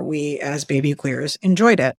therefore, we, as baby queers,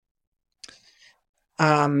 enjoyed it.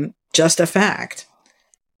 Just a fact.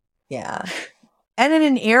 Yeah. And in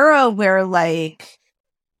an era where, like,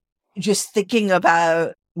 just thinking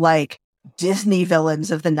about like Disney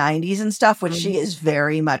villains of the 90s and stuff, which she is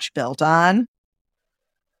very much built on.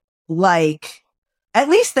 Like, at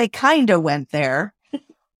least they kind of went there.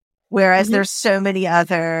 Whereas there's so many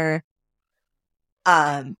other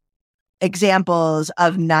examples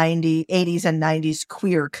of 80s and 90s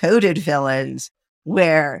queer coded villains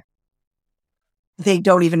where they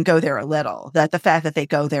don't even go there a little. That the fact that they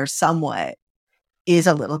go there somewhat is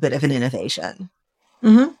a little bit of an innovation.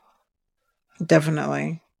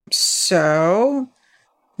 Definitely. So,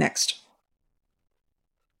 next.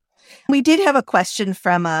 We did have a question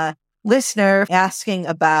from a listener asking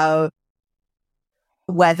about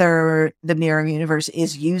whether the Mirror Universe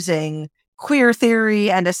is using queer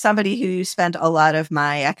theory. And as somebody who spent a lot of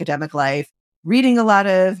my academic life reading a lot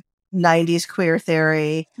of 90s queer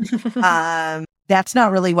theory, that's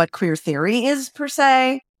not really what queer theory is per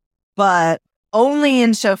se, but only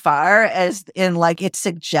insofar as in like it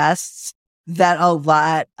suggests that a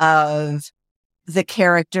lot of the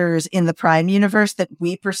characters in the Prime universe that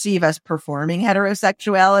we perceive as performing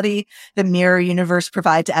heterosexuality, the Mirror Universe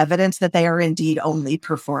provides evidence that they are indeed only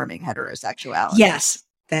performing heterosexuality. Yes,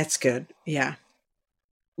 that's good. Yeah.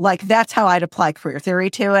 Like, that's how I'd apply queer theory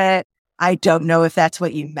to it. I don't know if that's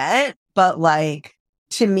what you meant, but like,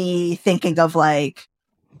 to me, thinking of like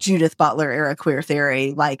Judith Butler era queer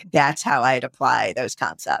theory, like that's how I'd apply those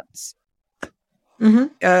concepts.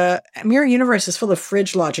 Mirror Universe is full of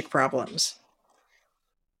fridge logic problems.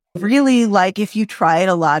 Really, like if you try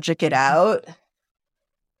to logic it out,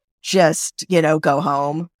 just, go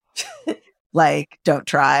home. Like, don't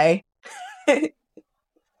try.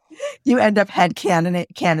 You end up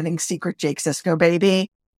canoning Secret Jake Sisko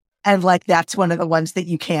Baby. And like, that's one of the ones that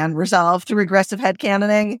you can resolve through regressive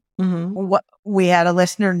headcanoning. What we had a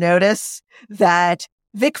listener notice that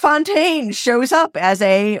Vic Fontaine shows up as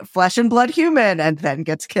a flesh and blood human and then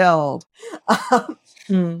gets killed.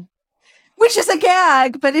 Which is a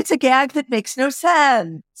gag, but it's a gag that makes no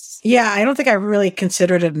sense. Yeah, I don't think I really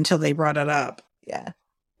considered it until they brought it up. Yeah.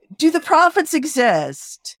 Do the prophets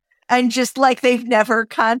exist? And just like they've never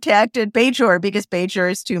contacted Bajor because Bajor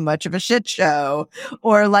is too much of a shit show.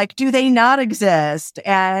 Or like, do they not exist?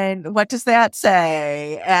 And what does that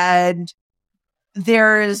say? And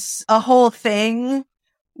there's a whole thing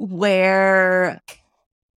where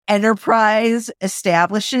Enterprise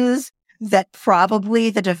establishes that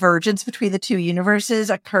probably the divergence between the two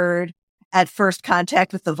universes occurred at first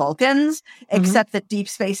contact with the Vulcans, except that Deep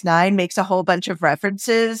Space Nine makes a whole bunch of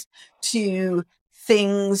references to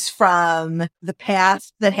things from the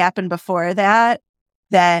past that happened before that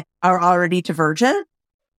are already divergent.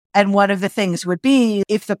 And one of the things would be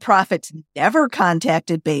if the prophets never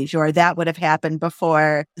contacted Bajor, that would have happened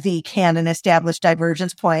before the canon established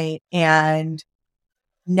divergence point. And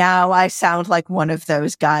now I sound like one of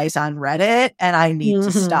those guys on Reddit and I need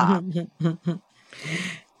to stop.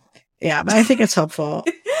 Yeah, but I think it's helpful.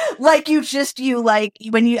 Like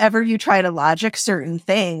whenever you try to logic certain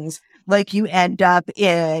things, like you end up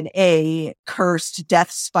in a cursed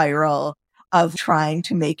death spiral of trying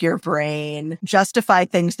to make your brain justify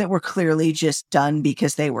things that were clearly just done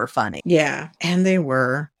because they were funny. Yeah, and they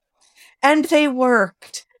were. And they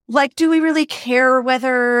worked. Like, do we really care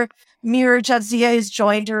whether Mira Jadzia is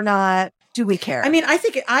joined or not? Do we care? I mean, I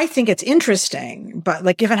think it's interesting, but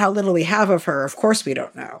like, given how little we have of her, of course we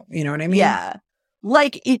don't know. You know what I mean? Yeah.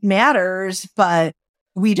 Like, it matters, but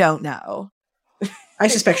we don't know. I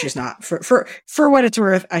suspect she's not. For what it's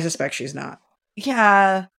worth, I suspect she's not.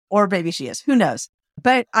 Yeah. Or maybe she is. Who knows?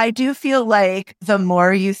 But I do feel like the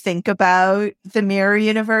more you think about the Mirror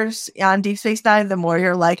Universe on Deep Space Nine, the more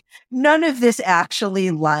you're like, none of this actually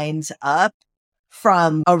lines up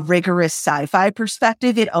from a rigorous sci-fi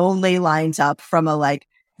perspective. It only lines up from a like,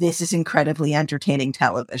 this is incredibly entertaining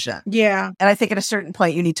television. Yeah. And I think at a certain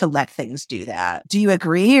point you need to let things do that. Do you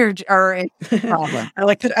agree or it's a problem? I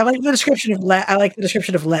like the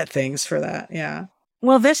description of let things for that. Yeah.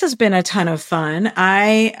 Well, this has been a ton of fun.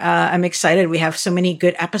 I am excited. We have so many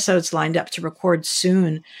good episodes lined up to record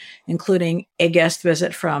soon, including a guest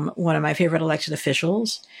visit from one of my favorite elected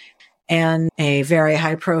officials and a very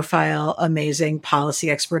high profile, amazing policy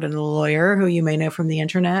expert and a lawyer who you may know from the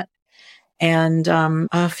internet. And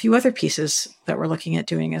a few other pieces that we're looking at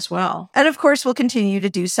doing as well. And of course, we'll continue to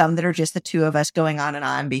do some that are just the two of us going on and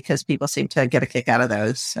on because people seem to get a kick out of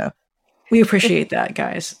those. So we appreciate that,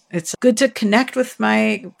 guys. It's good to connect with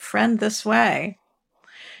my friend this way.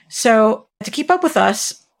 So to keep up with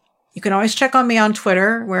us, you can always check on me on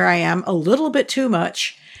Twitter, where I am a little bit too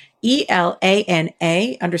much.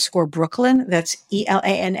 ELANA_Brooklyn. That's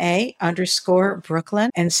ELANA_Brooklyn.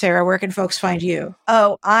 And Sarah, where can folks find you?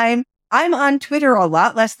 Oh, I'm I'm on Twitter a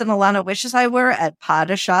lot less than Alana wishes I were at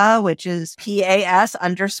Padishah, which is PAS_DECHAT.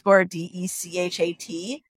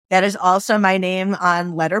 That is also my name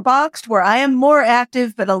on Letterboxd, where I am more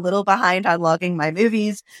active, but a little behind on logging my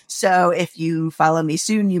movies. So if you follow me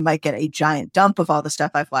soon, you might get a giant dump of all the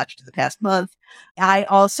stuff I've watched in the past month. I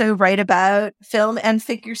also write about film and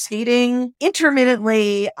figure skating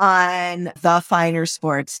intermittently on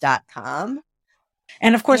thefinersports.com.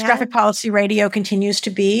 And of course, Graphic Policy Radio continues to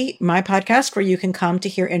be my podcast where you can come to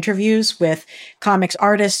hear interviews with comics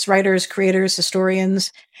artists, writers, creators,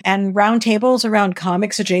 historians, and roundtables around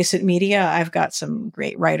comics adjacent media. I've got some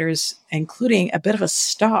great writers, including a bit of a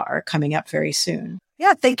star coming up very soon.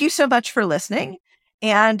 Yeah, thank you so much for listening.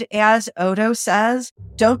 And as Odo says,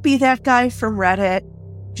 don't be that guy from Reddit.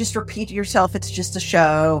 Just repeat to yourself, it's just a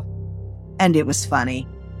show. And it was funny.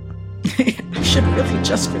 You should really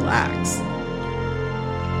just relax.